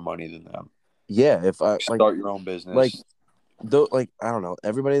much more money than them. Yeah, if I start your own business. Like, I don't know,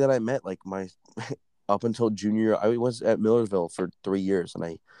 everybody that I met, like my up until junior year, I was at Millersville for 3 years, and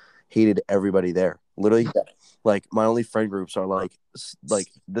I hated everybody there. Literally, like my only friend groups are like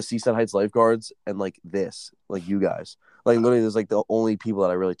the Seaside Heights lifeguards and like you guys. Like, literally, there's like the only people that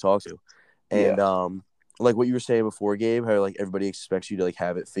I really talk to, and like what you were saying before, Gabe, how like everybody expects you to like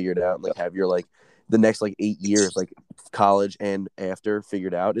have it figured out and like have your like the next like 8 years, like college and after,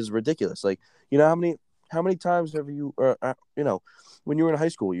 figured out is ridiculous. Like, how many times have you, when you were in high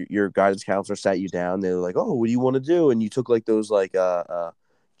school, your guidance counselor sat you down, they were like, oh, what do you want to do? And you took like those like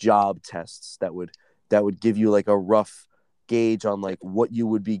job tests that would give you like a rough gauge on like what you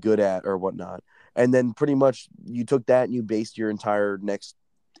would be good at or whatnot. And then pretty much you took that and you based your entire next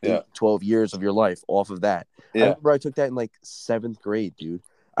 12 years of your life off of that. I remember I took that in like 7th grade, dude.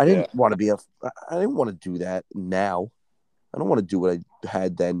 I didn't want to I didn't want to do that now. I don't want to do what I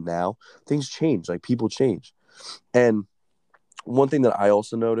had then now. Things change. Like, people change. And one thing that I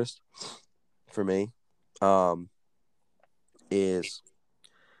also noticed for me is,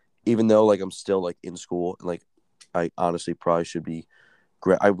 even though like I'm still like in school, and like I honestly probably should be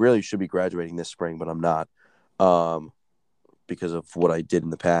I really should be graduating this spring, but I'm not, because of what I did in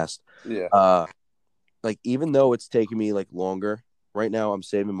the past. Like, even though it's taking me like longer, right now I'm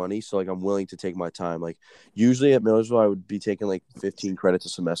saving money, so like I'm willing to take my time. Like, usually at Millersville I would be taking like 15 credits a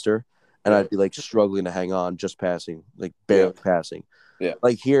semester, and I'd be like struggling to hang on, just passing, like barely passing.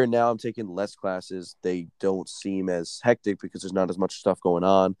 Like, here now I'm taking less classes. They don't seem as hectic because there's not as much stuff going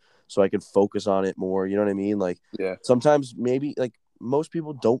on, so I can focus on it more. You know what I mean? Like, sometimes maybe like most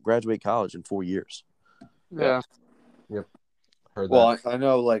people don't graduate college in 4 years. Yep. Heard that. Well, I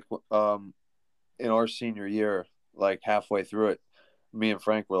know, like, in our senior year, like halfway through it, me and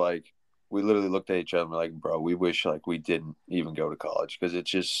Frank were like, we literally looked at each other and were like, bro, we wish like we didn't even go to college because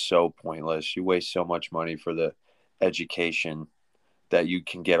it's just so pointless. You waste so much money for the education that you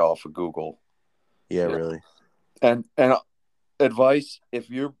can get off of Google. Yeah, really. And advice, if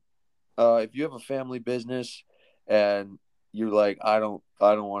you have a family business and you're like, I don't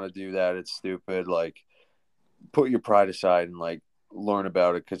want to do that, it's stupid, like put your pride aside and like learn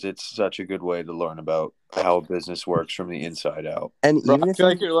about it because it's such a good way to learn about how a business works from the inside out. And Bro, even I if feel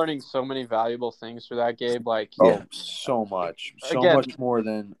like you're learning so many valuable things through that, Gabe. Like, Yeah. So much Again- much more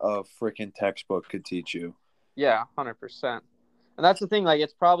than a freaking textbook could teach you. yeah, 100%. And that's the thing. Like,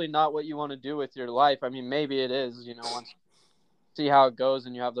 it's probably not what you want to do with your life. I mean, maybe it is. Once see how it goes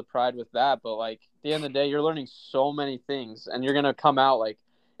and you have the pride with that. But like, at the end of the day, you're learning so many things, and you're gonna come out like,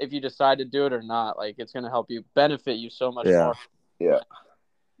 if you decide to do it or not, like it's gonna help you benefit you so much more.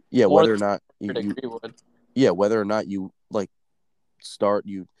 Yeah, More whether or not than your degree would. whether or not you like start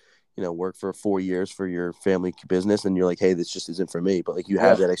work for 4 years for your family business and you're like, hey, this just isn't for me, but like you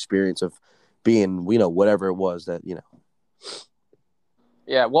have that experience of being whatever it was that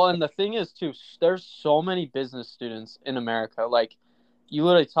Yeah, well, and the thing is too, there's so many business students in America. Like, you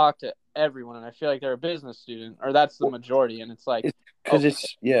literally talk to everyone, and I feel like they're a business student, or that's the majority. And it's like, Because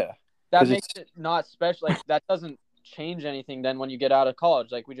that makes it not special. Like, that doesn't change anything then when you get out of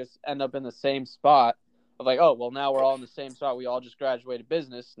college. Like, we just end up in the same spot of like, oh, well, now we're all in the same spot. We all just graduated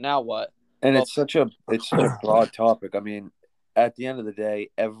business. Now what? and it's such a broad topic. I mean, at the end of the day,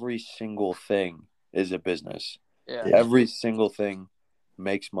 every single thing is a business. Yeah. Every single thing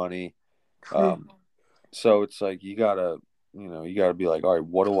makes money. So it's like you gotta be like, all right,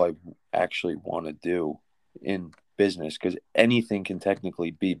 what do I actually want to do in business? Because anything can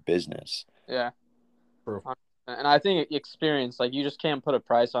technically be business. Yeah. And I think experience, like you just can't put a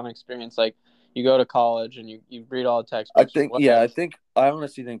price on experience. Like you go to college and you read all the textbooks. I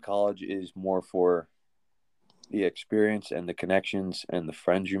honestly think college is more for the experience and the connections and the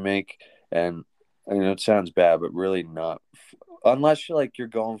friends you make. And it sounds bad, but really not, unless you're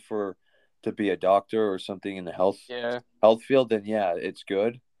going to be a doctor or something in the health field. Then it's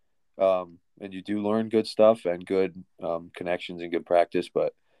good. And you do learn good stuff and good connections and good practice.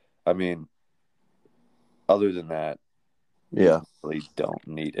 But I mean, other than that, you really don't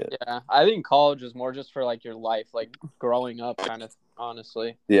need it. Yeah, I think college is more just for like your life, like growing up, kind of.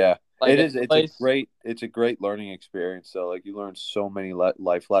 Honestly. Yeah, like, it is. It's a great learning experience. So like you learn so many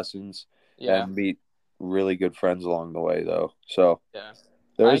life lessons and meet really good friends along the way, though. So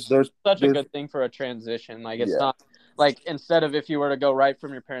there's such a good thing for a transition. Like it's not like instead of if you were to go right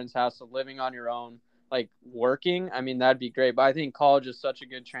from your parents' house to living on your own, like working, I mean that'd be great. But I think college is such a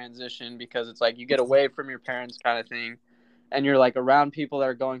good transition because it's like you get away from your parents kind of thing, and you're like around people that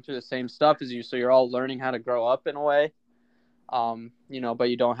are going through the same stuff as you, so you're all learning how to grow up in a way. But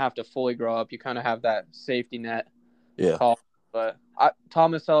you don't have to fully grow up. You kind of have that safety net. Yeah. But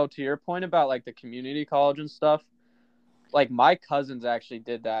Thomas, to your point about like the community college and stuff, like my cousins actually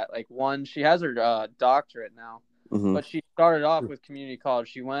did that. Like she has her doctorate now, but she started off with community college.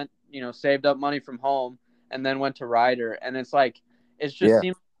 She went, saved up money from home and then went to Rider. And it's like, it just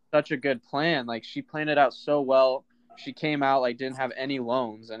seemed like such a good plan. Like she planned it out so well. She came out like didn't have any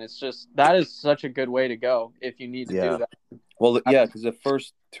loans. And it's just, that is such a good way to go if you need to do that. Well, because the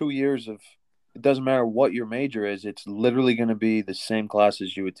first 2 years it doesn't matter what your major is, it's literally going to be the same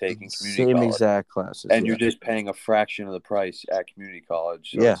classes you would take in community college. Same exact classes. And you're just paying a fraction of the price at community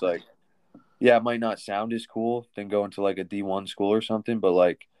college. So it's like, it might not sound as cool than going to like a D1 school or something, but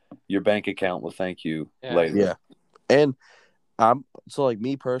like your bank account will thank you later. Yeah. And so like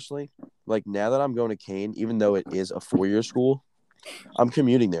me personally, like now that I'm going to Kane, even though it is a 4-year school, I'm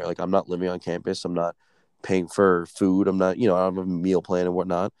commuting there. Like I'm not living on campus. I'm not paying for food. I'm not, I don't have a meal plan and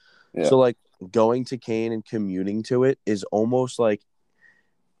whatnot. Yeah. So like going to Kane and commuting to it is almost like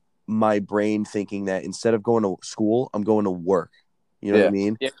my brain thinking that instead of going to school, I'm going to work. You know what I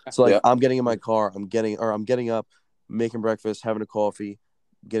mean? Yeah. So like I'm getting in my car, I'm getting up, making breakfast, having a coffee,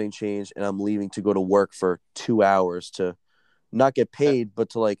 getting changed, and I'm leaving to go to work for 2 hours to not get paid,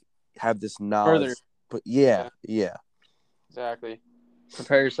 but to like have this knowledge. Further. But yeah. Exactly.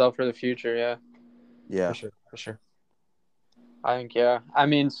 Prepare yourself for the future. Yeah. Yeah. For sure. I think, I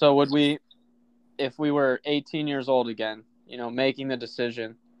mean, so would we, if we were 18 years old again, making the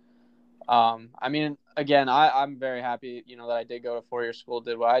decision, I mean, again, I'm very happy, that I did go to 4-year school,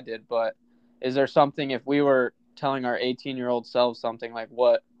 did what I did, but is there something, if we were telling our 18-year-old selves something, like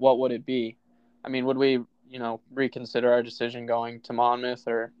what would it be? I mean, would we, reconsider our decision going to Monmouth,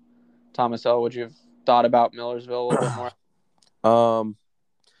 or Thomas L., would you have thought about Millersville a little bit more?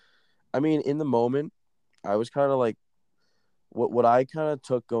 I mean, in the moment, I was kind of like, what I kind of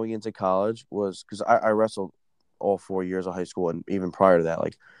took going into college was because I wrestled all 4 years of high school, and even prior to that,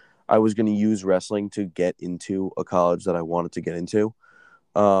 like I was going to use wrestling to get into a college that I wanted to get into.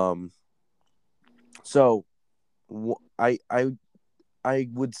 So I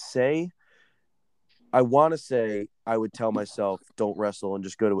would say, I want to say I would tell myself don't wrestle and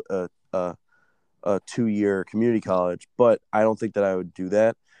just go to a 2-year community college, but I don't think that I would do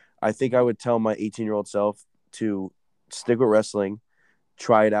that. I think I would tell my 18-year-old self to stick with wrestling,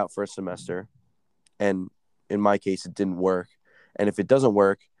 try it out for a semester, and in my case, it didn't work. And if it doesn't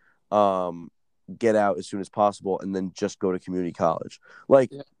work, get out as soon as possible, and then just go to community college.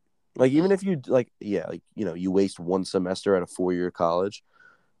 Like even if you you waste one semester at a 4-year college,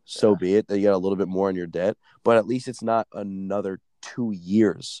 so be it. That you got a little bit more on your debt, but at least it's not another 2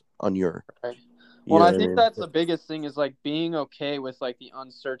 years on your. Right. Well, I think that's the biggest thing is like being okay with like the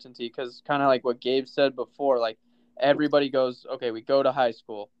uncertainty, because kind of like what Gabe said before, like everybody goes, okay, we go to high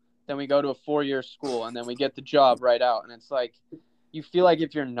school, then we go to a 4-year school, and then we get the job right out, and it's like you feel like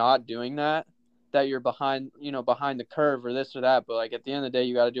if you're not doing that you're behind the curve or this or that, but like at the end of the day,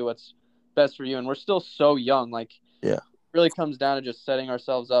 you got to do what's best for you, and we're still so young. Like, yeah, it really comes down to just setting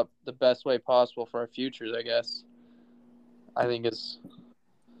ourselves up the best way possible for our futures, I guess. I think it's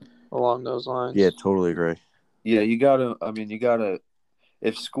along those lines. Yeah, totally agree. Yeah, you gotta.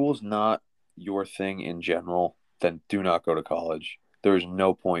 If school's not your thing in general, then do not go to college. There's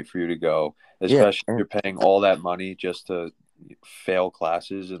no point for you to go, especially if you're paying all that money just to fail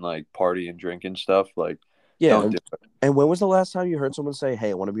classes and like party and drink and stuff. Like, don't do it. And when was the last time you heard someone say, "Hey,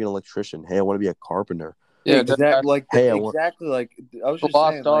 I want to be an electrician. Hey, I want to be a carpenter." Yeah, exactly. Like, hey, exactly. Like, I was just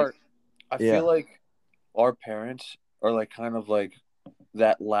lost saying. art. Like, I feel like our parents are like kind of like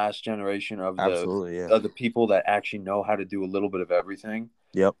that last generation of the people that actually know how to do a little bit of everything.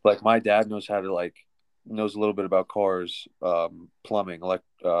 Yep. Like my dad knows a little bit about cars, plumbing,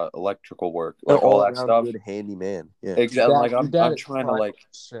 electrical work, like all that stuff. Good handyman. Yeah. Exactly. Like I'm trying to like,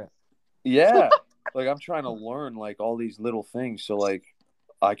 yeah, like I'm trying to learn like all these little things so like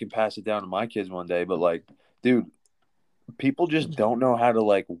I can pass it down to my kids one day. But like, dude, people just don't know how to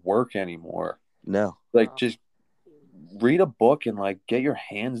like work anymore. No. Like just read a book and like get your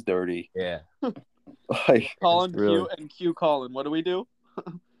hands dirty. Yeah. Like Colin, Q Colin, what do we do?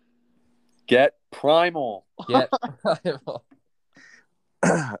 Get primal. Get primal.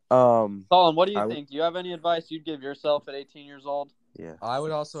 Colin, what do you think? Do you have any advice you'd give yourself at 18 years old? Yeah. I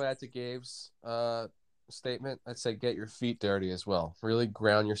would also add to Gabe's statement, I'd say get your feet dirty as well. Really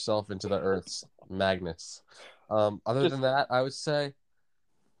ground yourself into the earth's magnets. Other than that, I would say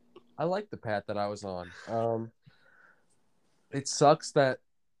I like the path that I was on. It sucks that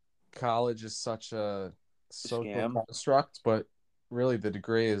college is such a social construct, but really the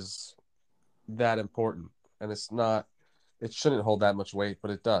degree is that important, and it shouldn't hold that much weight,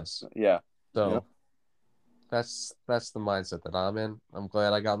 but it does. Yeah. So that's the mindset that I'm in. I'm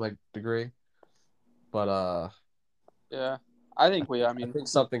glad I got my degree, but yeah, I think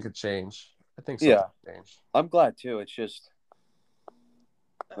something could change. Could change. I'm glad too. It's just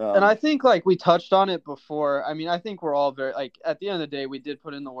and I think like we touched on it before. I mean, I think we're all very like at the end of the day we did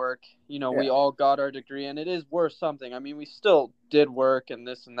put in the work. We all got our degree, and it is worth something. I mean, we still did work and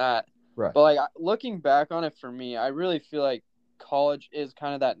this and that. Right. But like looking back on it, for me, I really feel like college is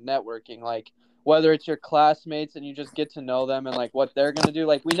kind of that networking. Like whether it's your classmates and you just get to know them and like what they're gonna do.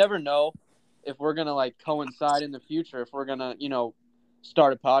 Like we never know if we're gonna like coincide in the future. If we're gonna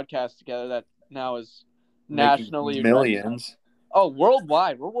start a podcast together that now is nationally millions. Recognized. Oh,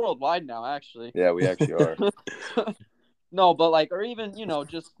 worldwide. We're worldwide now, actually. Yeah, we actually are. No, but like, or even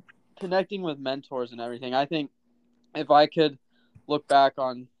just connecting with mentors and everything. I think if I could look back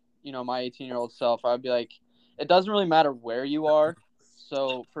on my 18-year-old self, I'd be like, it doesn't really matter where you are.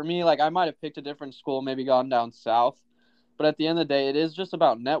 So for me, like I might have picked a different school, maybe gone down south, but at the end of the day, it is just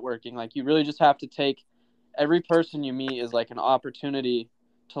about networking. Like you really just have to take every person you meet is like an opportunity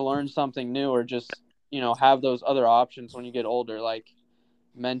to learn something new, or just have those other options when you get older, like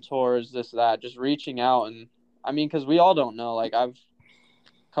mentors, this, that, just reaching out. And I mean, because we all don't know, like I've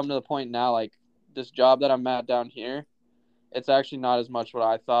come to the point now, like this job that I'm at down here, it's actually not as much what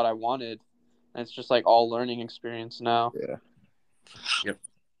I thought I wanted. And it's just like all learning experience now. Yeah. Yep.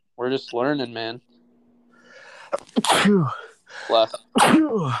 We're just learning, man. Bless.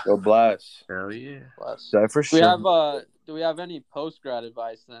 Go bless. Hell yeah. Bless. For sure. Do we have any post-grad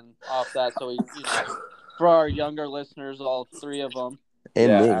advice then off that? So we, for our younger listeners, all three of them.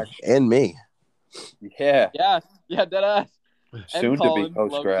 And me. Yeah. Yeah, deadass. Soon to be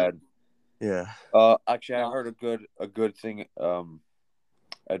post-grad. Yeah. Actually, I heard a good thing.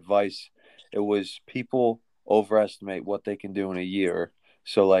 Advice It was people overestimate what they can do in a year.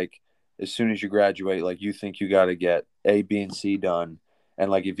 So like as soon as you graduate, like you think you got to get A, B, and C done, and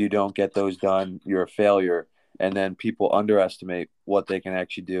like if you don't get those done, you're a failure. And then people underestimate what they can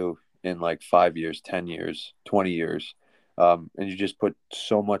actually do in like 5 years, 10 years, 20 years. And you just put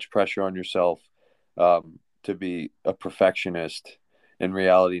so much pressure on yourself to be a perfectionist. In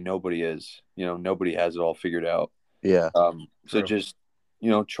reality, nobody is. Nobody has it all figured out. Yeah. So just,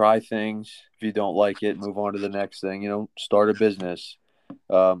 try things. If you don't like it, move on to the next thing. Start a business.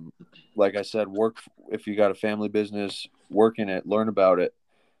 Like I said, work. If you got a family business, work in it, learn about it.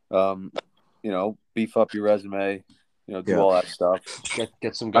 Beef up your resume. Do all that stuff.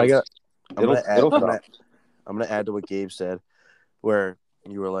 Get some I'm good. gonna It'll add to what Gabe said, where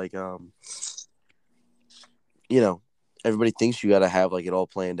you were like, everybody thinks you got to have like it all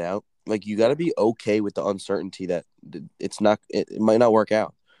planned out. Like you got to be okay with the uncertainty that it might not work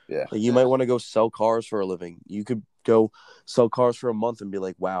out. Yeah. Like you might want to go sell cars for a living. You could go sell cars for a month and be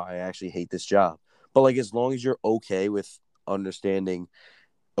like, wow, I actually hate this job. But like, as long as you're okay with understanding,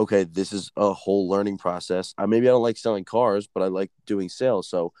 okay, this is a whole learning process. Maybe I don't like selling cars, but I like doing sales.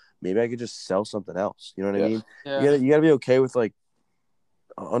 So maybe I could just sell something else. You know what I mean? Yeah. You gotta be okay with like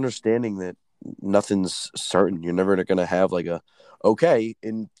understanding that nothing's certain. You're never going to have like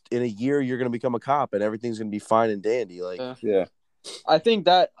in a year you're going to become a cop and everything's going to be fine and dandy. Like, yeah. I think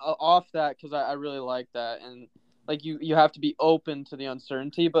that off that, because I really like that, and like you have to be open to the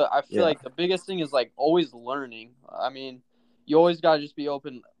uncertainty, but I feel like the biggest thing is like always learning. I mean, you always got to just be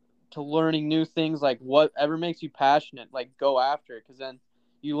open to learning new things, like whatever makes you passionate, like go after it, because then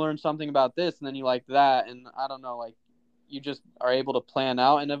you learn something about this and then you like that, and I don't know, like you just are able to plan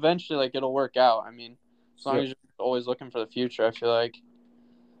out and eventually like it'll work out. I mean, as long as you're always looking for the future, I feel like.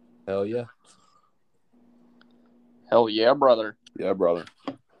 Hell yeah. Hell yeah, brother. Yeah, brother.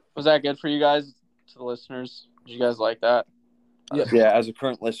 Was that good for you guys, to the listeners? Did you guys like that? Yeah, as a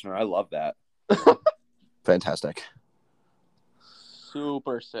current listener, I love that. Fantastic.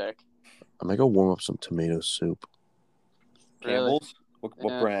 Super sick. I'm going to go warm up some tomato soup. Campbell's?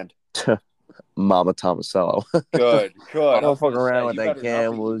 What brand? Mama Tomasello. Good. I don't fuck around with that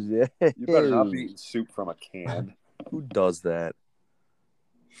Campbell's. You better not be eating soup from a can. Who does that?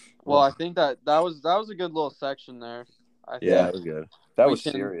 Well, I think that was a good little section there. That was good. That was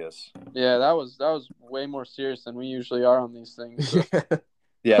serious. Yeah, that was way more serious than we usually are on these things. So.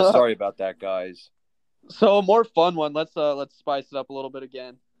 Yeah, sorry about that, guys. So a more fun one. Let's spice it up a little bit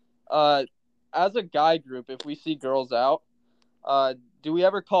again. As a guy group, if we see girls out, do we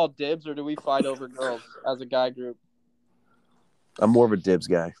ever call dibs or do we fight over girls as a guy group? I'm more of a dibs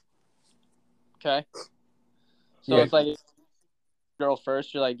guy. Okay. So it's like girl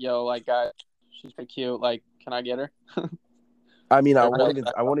first. You're like, yo, like, guy, she's pretty cute. Like, can I get her? I mean, I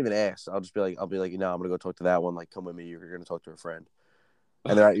won't even ask. I'll be like, no, I'm gonna go talk to that one. Like, come with me. You're gonna talk to a friend,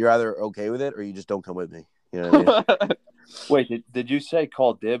 and you're either okay with it or you just don't come with me. You know what I mean? Wait, did you say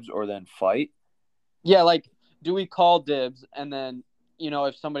call dibs or then fight? Yeah, like, do we call dibs and then,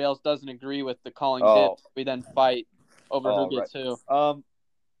 if somebody else doesn't agree with the calling dibs, we then fight over who gets who?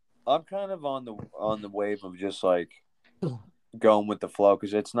 I'm kind of on the wave of just like going with the flow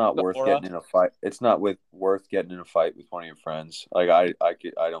because it's not worth getting in a fight. It's not worth getting in a fight with one of your friends. Like I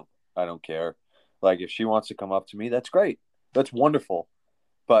don't care. Like if she wants to come up to me, that's great. That's wonderful.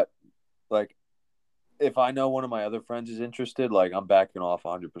 But like if I know one of my other friends is interested, like I'm backing off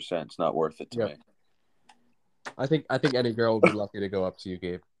 100%. It's not worth it to me. I think any girl would be lucky to go up to you,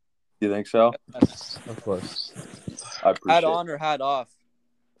 Gabe. You think so? Of course. I appreciate hat on or hat off.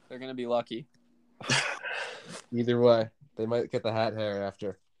 They're gonna be lucky. Either way, they might get the hat hair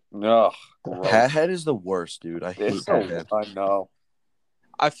after. No, hat head is the worst, dude. I hate hat head. I know.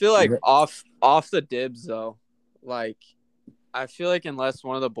 I feel like off the dibs though. Like, I feel like unless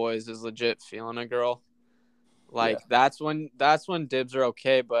one of the boys is legit feeling a girl, like that's when dibs are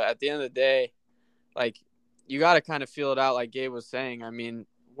okay. But at the end of the day, like, you got to kind of feel it out, like Gabe was saying. I mean,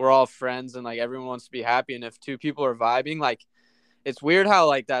 we're all friends and like everyone wants to be happy. And if two people are vibing, like it's weird how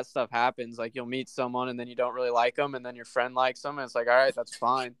like that stuff happens. Like you'll meet someone and then you don't really like them, and then your friend likes them, and it's like, all right, that's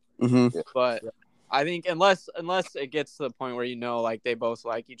fine. Mm-hmm. But I think unless it gets to the point where like they both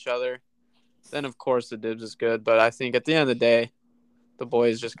like each other, then of course the dibs is good. But I think at the end of the day, the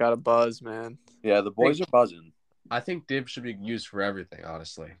boys just got to buzz, man. Yeah, the boys are buzzing. I think dibs should be used for everything,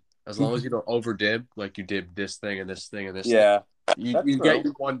 honestly. As long as you don't over dib, like you dib this thing and this thing and this thing. You get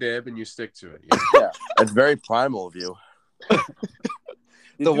your one dib and you stick to it. Yeah. That's very primal of you.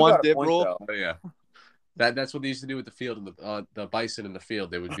 The one dib rule. Oh, yeah. That's what they used to do with the field and the bison in the field.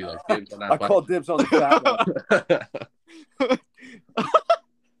 They would be like dibs on that. I call dibs on the fat one.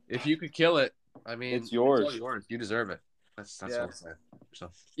 if you could kill it, I mean, It's yours. all yours. You deserve it. That's what I'm saying. So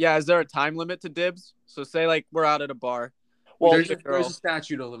Yeah, is there a time limit to dibs? So say like we're out at a bar. Well, there's a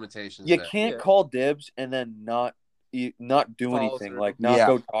statute of limitations. you there. can't call dibs and then not do Follow anything, through. like not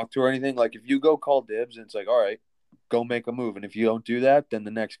go talk to her or anything. Like if you go call dibs and it's like, all right, go make a move, and if you don't do that, then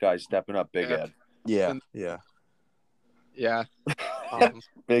the next guy's stepping up, Big Ed. Yeah. Yeah.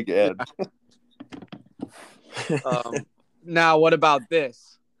 Big Ed. Now, what about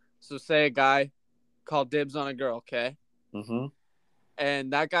this? So say a guy called dibs on a girl, okay? Mm-hmm.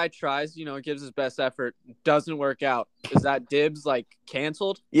 And that guy tries, gives his best effort, doesn't work out. Is that dibs like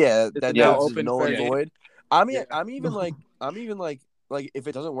canceled? Yeah, Is that it now dibs is open null for and game? void. I'm even like if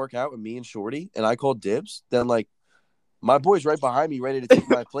it doesn't work out with me and Shorty and I call dibs, then like my boy's right behind me ready to take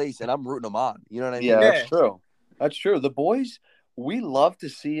my place and I'm rooting him on. You know what I mean? Yeah, that's true. That's true. The boys, we love to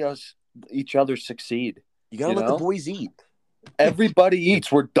see each other succeed. You gotta let the boys eat. Everybody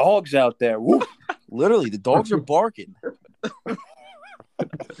eats. We're dogs out there. Woo. Literally, the dogs are barking.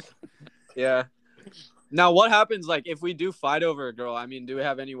 Yeah. Now, what happens like if we do fight over a girl? I mean, do we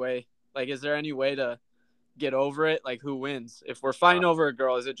have any way? Like, is there any way to get over it? Like, who wins? If we're fighting over a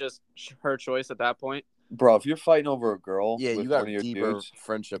girl, is it just her choice at that point? Bro, if you're fighting over a girl, yeah, with you got one of your deeper dudes,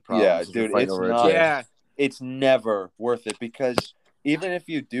 friendship problems. Yeah, dude, it's not. Yeah, it's never worth it because even if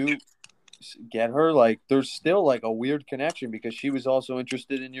you do get her, like, there's still like a weird connection because she was also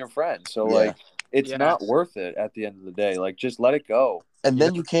interested in your friend. So like, it's not worth it at the end of the day. Like, just let it go. And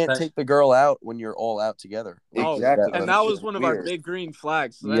then you can't take the girl out when you're all out together. Exactly. And that was one of our big green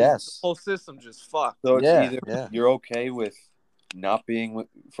flags. So then the whole system just fucked. So it's either you're okay with not being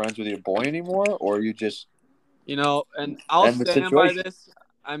friends with your boy anymore, or you just, and I'll stand by this.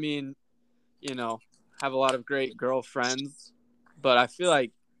 I mean, have a lot of great girlfriends, but I feel like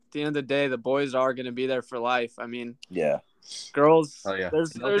at the end of the day, the boys are going to be there for life. I mean, girls,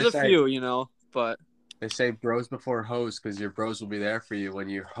 there's a few, but. They say bros before hoes because your bros will be there for you when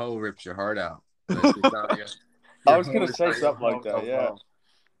your hoe rips your heart out. I was going to say something like that, yeah.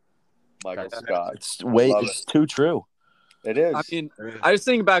 Michael Scott. It's too true. It is. I mean, I was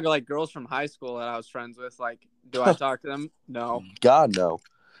thinking back like girls from high school that I was friends with. Like, do I talk to them? No. God, no.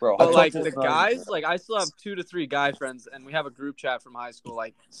 Bro, but like the guys, like I still have 2 to 3 guy friends, and we have a group chat from high school,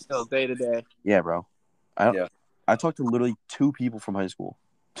 like still day to day. Yeah, bro. I talked to literally 2 people from high school.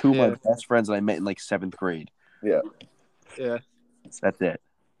 2 of my best friends that I met in like 7th grade. Yeah. That's it.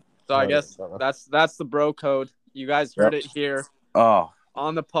 So I guess that's the bro code. You guys heard it here. Oh.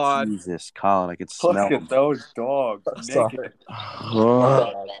 On the pod. Jesus, Colin, I could smell Look at those dogs. Naked.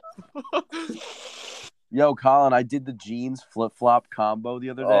 Yo, Colin, I did the jeans flip-flop combo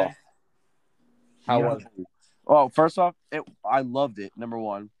the other day. How was it? Oh, first off, I loved it, number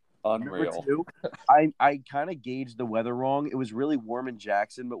one. Unreal. Number 2, I kind of gauged the weather wrong. It was really warm in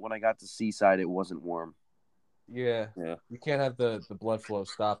Jackson, but when I got to Seaside, it wasn't warm. Yeah. You can't have the blood flow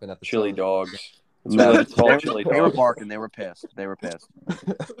stopping at the chili dogs. No, they were barking. They were pissed.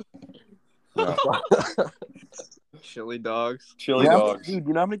 No. Chili dogs. Chili dogs. Dude,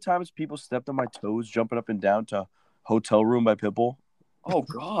 you know how many times people stepped on my toes jumping up and down to Hotel Room by Pitbull? Oh,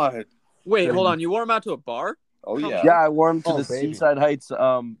 God. Wait, hold on. You wore them out to a bar? Oh, yeah. Yeah, I wore them to the Seaside Heights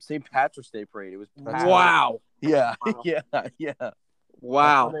St. Patrick's Day parade. It was wow. Yeah.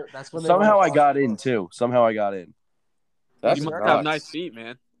 Wow. That's when Somehow I got in, too. That's you must have nice feet,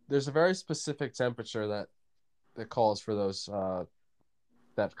 man. There's a very specific temperature that calls for those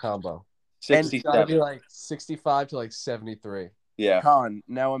that combo. 67. It's gotta be like 65 to like 73. Yeah. Colin,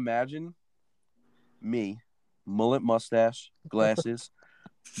 now imagine me, mullet mustache, glasses,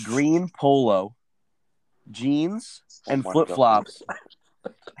 green polo, jeans, and flip-flops,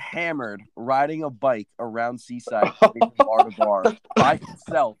 hammered, riding a bike around Seaside from bar to bar by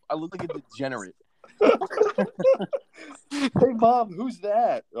himself. I look like a degenerate. Hey, Mom, who's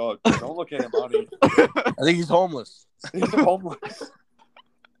that? Oh, don't look at him, honey. I think he's homeless. He's homeless.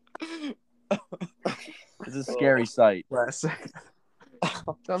 It's a scary sight.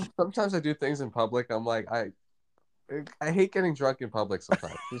 Sometimes I do things in public. I'm like, I hate getting drunk in public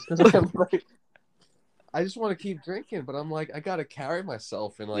sometimes. Just because I'm like, I just want to keep drinking, but I'm like, I gotta carry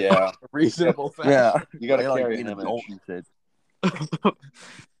myself in like a reasonable fashion. Yeah, you gotta carry an adult and shit.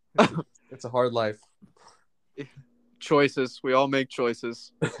 It's a hard life. Choices. We all make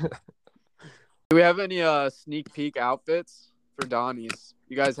choices. Do we have any sneak peek outfits for Donnie's?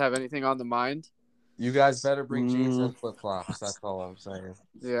 You guys have anything on the mind? You guys better bring jeans and flip flops. That's all I'm saying.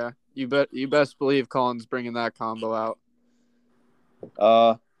 Yeah, you best believe Colin's bringing that combo out.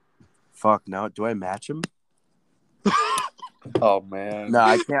 Fuck. Now, do I match him? Oh man. No,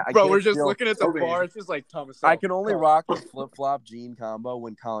 I can't. Bro, can't we're just feel- looking at the bar. It's just like Thomas. I can only rock the flip flop jean combo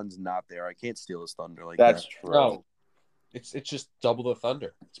when Colin's not there. I can't steal his thunder like That's that. true. No, it's just double the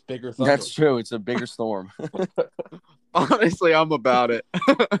thunder. It's bigger thunder. That's true. It's a bigger storm. Honestly, I'm about it.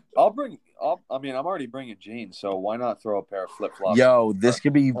 I'm already bringing jeans, so why not throw a pair of flip flops? Yo, this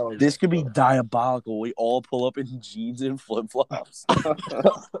could be Oh, diabolical. We all pull up in jeans and flip flops.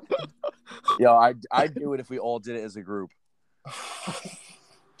 Yo, I'd do it if we all did it as a group.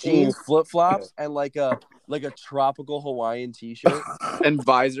 Jeans, flip flops, and like a tropical Hawaiian t-shirt. And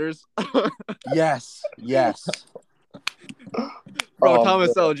visors. Yes. Bro,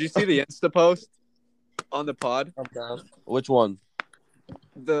 Thomas, did you see the Insta post on the pod? I'm down. Which one?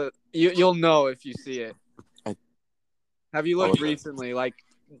 You'll know if you see it. Have you looked Okay. recently, like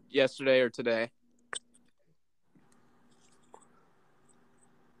yesterday or today?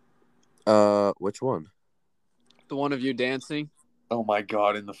 Which one? The one of you dancing? Oh my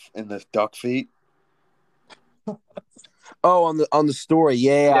god, in the duck feet. Oh, on the story.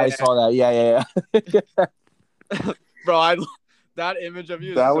 Yeah, I Yeah. saw that. Yeah. Bro, that image of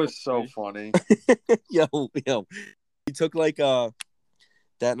you is That was so funny. funny. Yo. We took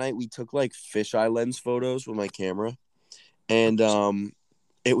that night we took like fisheye lens photos with my camera. And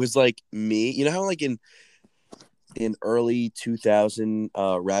it was like me. You know how like in early 2000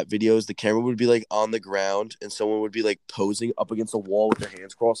 rap videos, the camera would be like on the ground and someone would be like posing up against a wall with their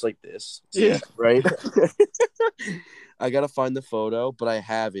hands crossed like this. Yeah. Right? I gotta find the photo, but I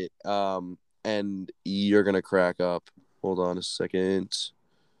have it. And you're gonna crack up. Hold on a second.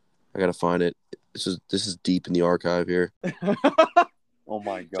 I gotta find it. This is deep in the archive here. Oh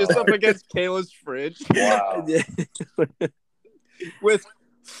my god. Just up against Kayla's fridge Wow. with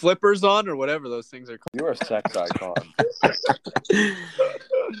flippers on or whatever those things are called. You're a sex icon.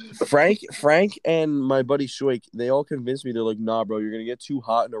 Frank and my buddy Shoik, they all convinced me. They're like, nah, bro, you're gonna get too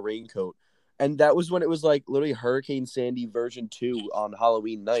hot in a raincoat. And that was when it was like literally Hurricane Sandy version 2 on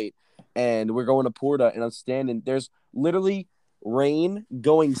Halloween night. And we're going to Porta, and I'm standing. There's literally rain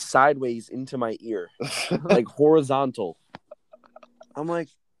going sideways into my ear, like horizontal. I'm like,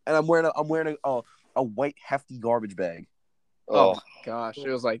 and I'm wearing a white hefty garbage bag. Oh my gosh, it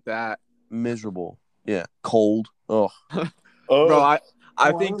was like that. Miserable. Yeah, cold. Oh, Bro,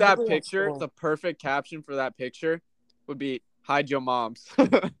 I think that picture, the perfect caption for that picture would be hide your moms.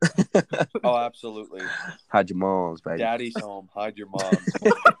 Oh, absolutely. hide your moms, baby. Daddy's home. Hide your moms.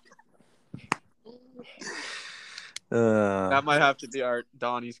 That might have to be our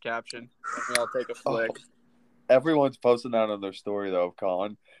Donnie's caption. Maybe I'll take a flick. Everyone's posting that on their story though,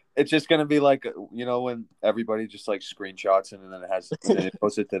 Colin. It's just gonna be like, you know, when everybody just like screenshots it and then they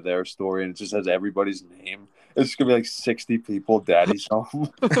post it to their story and it just has everybody's name. It's gonna be like 60 people. Daddy's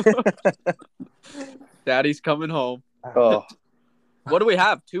home. Daddy's coming home. Oh, What do we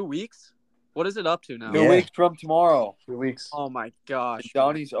have? 2 weeks? What is it up to now? 2 weeks from tomorrow. 2 weeks Oh my gosh.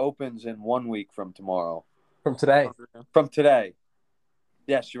 Donnie's opens in 1 week from tomorrow. from today. From today.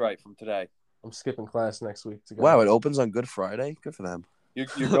 Yes, you're right. From today. I'm skipping class next week to go. Wow, it opens on Good Friday. Good for them. You're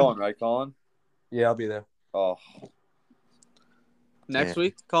going, right, Colin? Yeah, I'll be there. Oh, Next Yeah.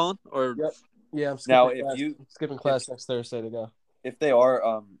 week, Colin? Or Yep. Yeah, I'm skipping now class. I'm skipping class next Thursday to go. if they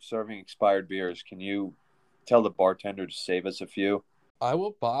are serving expired beers, can you tell the bartender to save us a few? I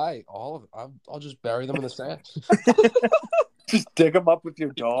will buy all of it. I'll just bury them in the sand. Just dig them up with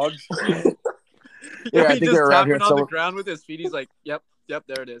your dogs. Yeah, I he think just they're around tapping here. on So the ground with his feet. He's like, yep,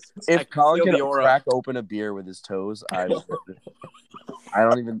 there it is. I if can Colin feel can the aura. crack open a beer with his toes, I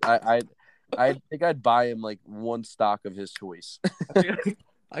don't even. I think I'd buy him like one stock of his choice.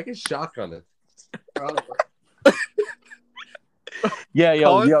 I can shotgun it. Yeah,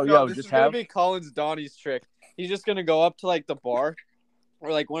 This just is gonna have. be Colin's Donnie's trick. He's just gonna go up to like the bar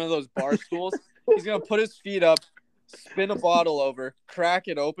or like one of those bar stools. He's gonna put his feet up, spin a bottle over, crack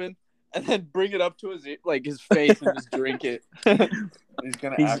it open, and then bring it up to his face and just drink it. He's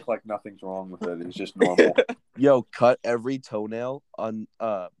gonna act like nothing's wrong with it. It's just normal. Yo, cut every toenail on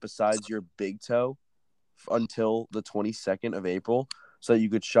besides your big toe until the 22nd of April, so you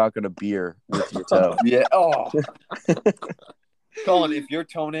could shotgun a beer with your toe. Yeah. Oh. Colin, if your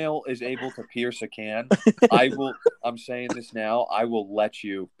toenail is able to pierce a can, I will. I'm saying this now. I will let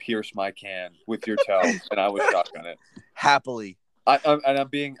you pierce my can with your toe, and I will shotgun it. Happily. I'm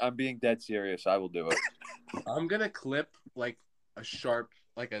being dead serious. I will do it. I'm gonna clip like a sharp,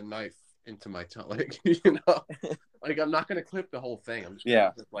 like a knife into my toe, like you know, like I'm not gonna clip the whole thing. I'm just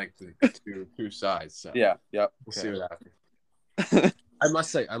gonna clip, like the two sides. So Yeah. Yep. we'll see what happens. I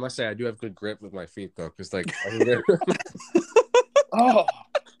must say, I do have good grip with my feet though, because like, Oh,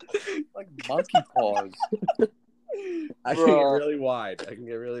 like monkey paws. I can get really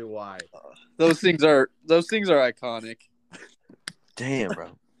wide. Those things are iconic. Damn, bro.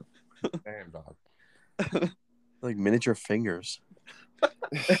 Damn, dog. Like miniature fingers.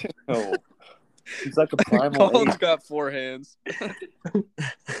 Oh, he's like a primal Colin's ape. got 4 hands.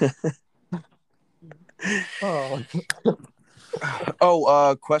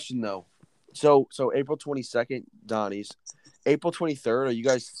 Question though. So April 22nd, Donnie's. April 23rd, are you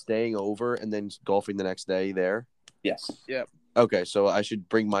guys staying over and then golfing the next day there? Yes. Yep. Okay, so I should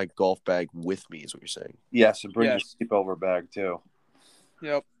bring my golf bag with me, is what you're saying. Yes, and bring Yes. your sleepover bag too.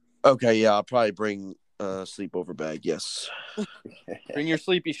 Yep. Okay, yeah, I'll probably bring a sleepover bag, yes. Bring your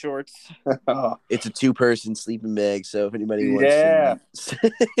sleepy shorts. It's a 2-person sleeping bag, so if anybody wants Yeah.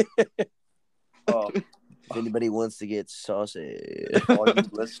 if anybody wants to get saucy. All you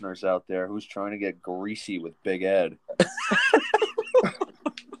listeners out there who's trying to get greasy with Big Ed.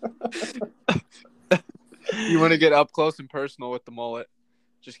 You want to get up close and personal with the mullet.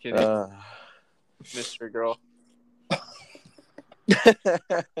 Just kidding. Mystery girl.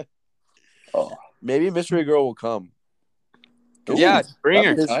 Maybe Mystery Girl will come. Yeah, bring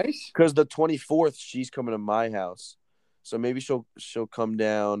her. Nice. Because the 24th, she's coming to my house. So maybe she'll come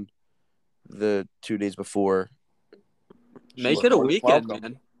down the 2 days before. Make it a weekend,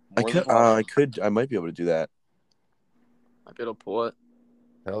 man. I might be able to do that. Might be able to pull it.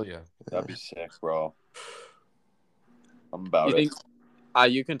 Hell yeah. That'd be sick, bro. I'm about You it.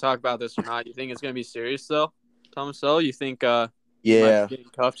 think you can talk about this or not? You think it's gonna be serious though, Thomasello? You think you might be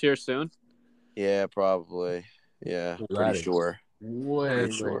getting cuffed here soon? Yeah, probably. Yeah, pretty sure. Way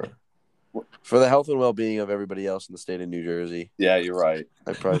Sure. For the health and well-being of everybody else in the state of New Jersey. Yeah, you're right.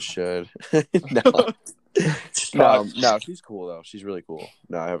 I probably should. No, she's cool though. She's really cool.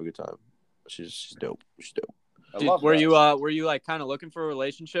 No, I have a good time. She's dope. She's dope. Dude, were you like kind of looking for a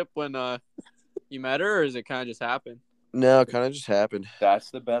relationship when you met her, or is it kind of just happened? No, it kind of just happened.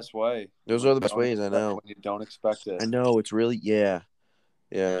 That's the best way. Those are the best ways, I know. When you don't expect it. I know, it's really, yeah.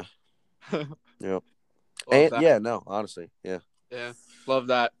 Yep. Honestly, yeah. Yeah, love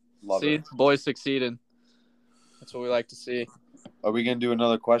that. Love see, it. boys succeeding. That's what we like to see. Are we gonna do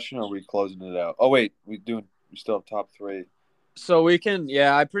another question, or are we closing it out? Oh wait, we still have top 3. So we can,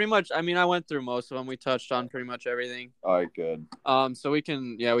 I went through most of them. We touched on pretty much everything. All right, good. So we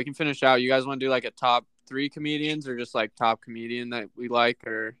can finish out. You guys want to do like a top 3 comedians, or just like top comedian that we like,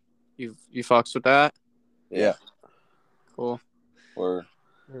 or you fucks with that? Yeah. Cool. All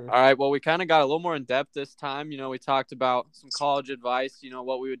right. Well, we kind of got a little more in depth this time. We talked about some college advice.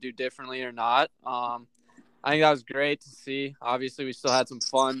 What we would do differently or not. I think that was great to see. Obviously, we still had some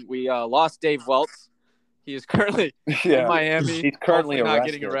fun. We lost Dave Welts. He is currently in Miami. He's currently not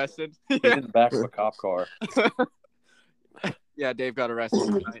getting arrested. He's in the back of a cop car. Yeah, Dave got arrested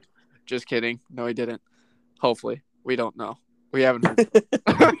tonight. Just kidding. No, he didn't. Hopefully. We don't know. We haven't heard.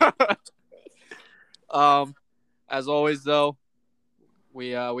 As always, though,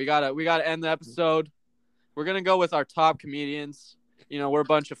 we gotta end the episode. We're gonna go with our top comedians. We're a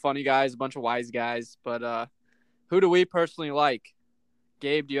bunch of funny guys, a bunch of wise guys, but who do we personally like?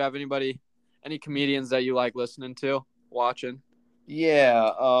 Gabe, do you have any comedians that you like listening to, watching? Yeah,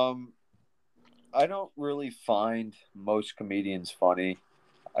 I don't really find most comedians funny.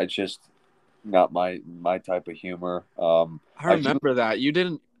 I just not my type of humor. I remember that. You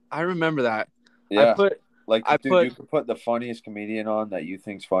didn't. I remember that. Yeah. You could put the funniest comedian on that you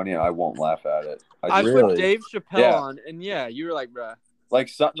think's funny, and I won't laugh at it. I put Dave Chappelle on, and you were like, bruh. Like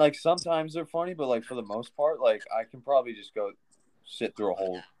sometimes they're funny, but like for the most part, like I can probably just go sit through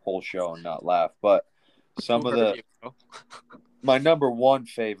a whole show and not laugh. But my number one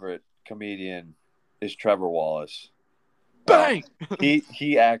favorite comedian is Trevor Wallace. Bang!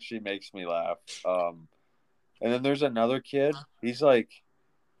 He actually makes me laugh. And then there's another kid. He's like,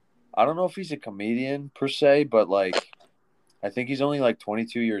 I don't know if he's a comedian per se, but like, I think he's only like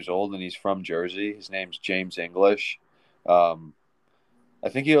 22 years old and he's from Jersey. His name's James English. I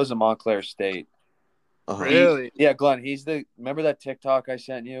think he goes to Montclair State. Really? Yeah, Glenn. Remember that TikTok I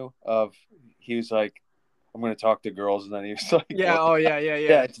sent you of he was like, I'm going to talk to girls, and then he was like, yeah, yeah.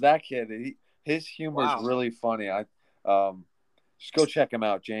 Yeah, it's that kid. His humor is really funny. Just go check him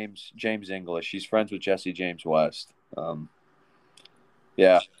out, James English. He's friends with Jesse James West.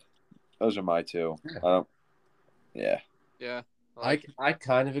 Yeah, those are my two. Yeah. I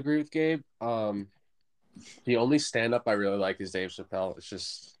kind of agree with Gabe. The only stand-up I really like is Dave Chappelle. It's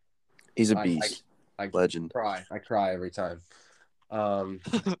just he's a beast. I Legend. I cry every time.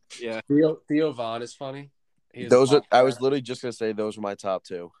 Yeah. Theo Von is funny. I was literally just gonna say those are my top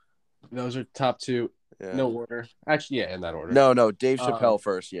 2. Those are top 2. Yeah. No order. Actually, yeah, in that order. No, Dave Chappelle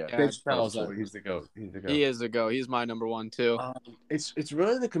first. Yeah. Yeah. Dave Chappelle's he's the goat. He's the goat. He is the go. He's my number one too. It's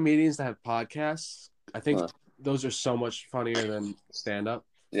really the comedians that have podcasts. I think those are so much funnier than stand up.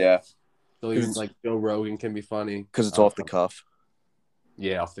 Yeah. So even like Joe Rogan can be funny Because it's off the cuff.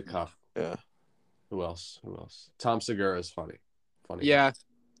 Yeah, off the cuff. Yeah. Who else? Tom Segura is funny. Yeah.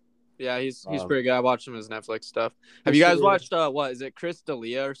 Yeah, he's pretty good. I watched some of his Netflix stuff. Have you guys watched what is it, Chris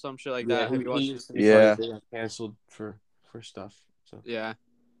D'Elia or some shit like that? Have you watched? He used to be funny. They got canceled for stuff. So Yeah.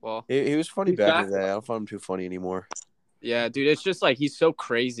 Well, he was funny back in the day. I don't find him too funny anymore. Yeah, dude, it's just like he's so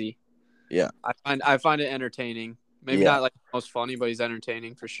crazy. Yeah. I find it entertaining. Maybe not like the most funny, but he's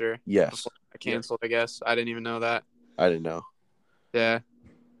entertaining for sure. Yes. I canceled, I guess. I didn't even know that. I didn't know. Yeah.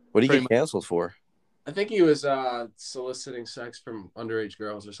 What did he get canceled for? I think he was soliciting sex from underage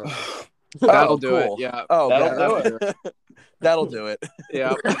girls or something. That'll do it. Yeah. Oh, that'll do it. That'll do it.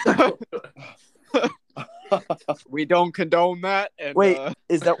 Yeah. We don't condone that. And, wait,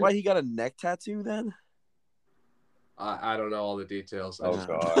 is that why he got a neck tattoo then? I don't know all the details. Oh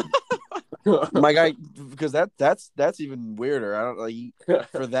God. My guy, because that's even weirder. I don't like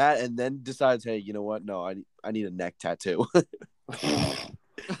for that, and then decides, hey, you know what? No, I need a neck tattoo.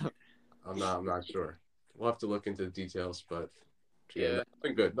 I'm not sure. We'll have to look into the details, but yeah,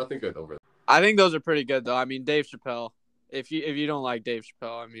 nothing good over there. I think those are pretty good though. I mean, Dave Chappelle. If you don't like Dave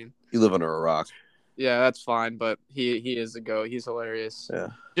Chappelle, I mean, you live under a rock. Yeah, that's fine, but he is a go. He's hilarious. Yeah.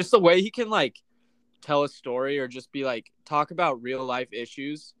 Just the way he can like tell a story or just be like talk about real life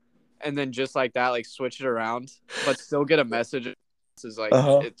issues and then just like that like switch it around but still get a message is like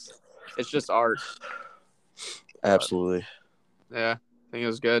it's just art. Absolutely. Yeah, I think it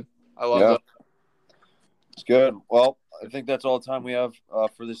was good. I love it. It's good. Well, I think that's all the time we have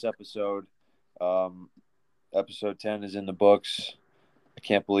for this episode. Episode 10 is in the books. I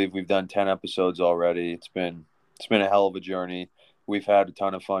can't believe we've done 10 episodes already. It's been a hell of a journey. We've had a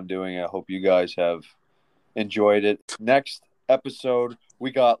ton of fun doing it. I hope you guys have enjoyed it. Next episode, we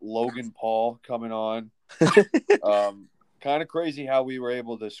got Logan Paul coming on. Kind of crazy how we were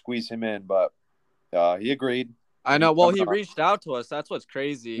able to squeeze him in, but he agreed. I know. Well, he reached out to us. That's what's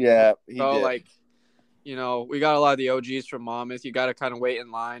crazy. Yeah, he so did. Like, we got a lot of the OGs from Monmouth. You got to kind of wait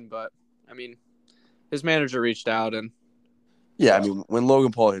in line, but I mean, his manager reached out and. Yeah, I mean, when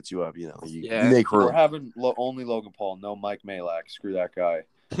Logan Paul hits you up, you make room. We're having only Logan Paul, no Mike Malak. Screw that guy.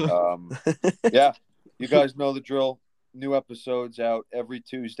 Yeah, you guys know the drill. New episodes out every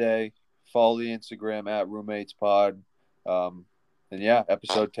Tuesday. Follow the Instagram at RoommatesPod. And yeah,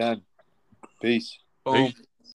 episode 10. Peace. Boom.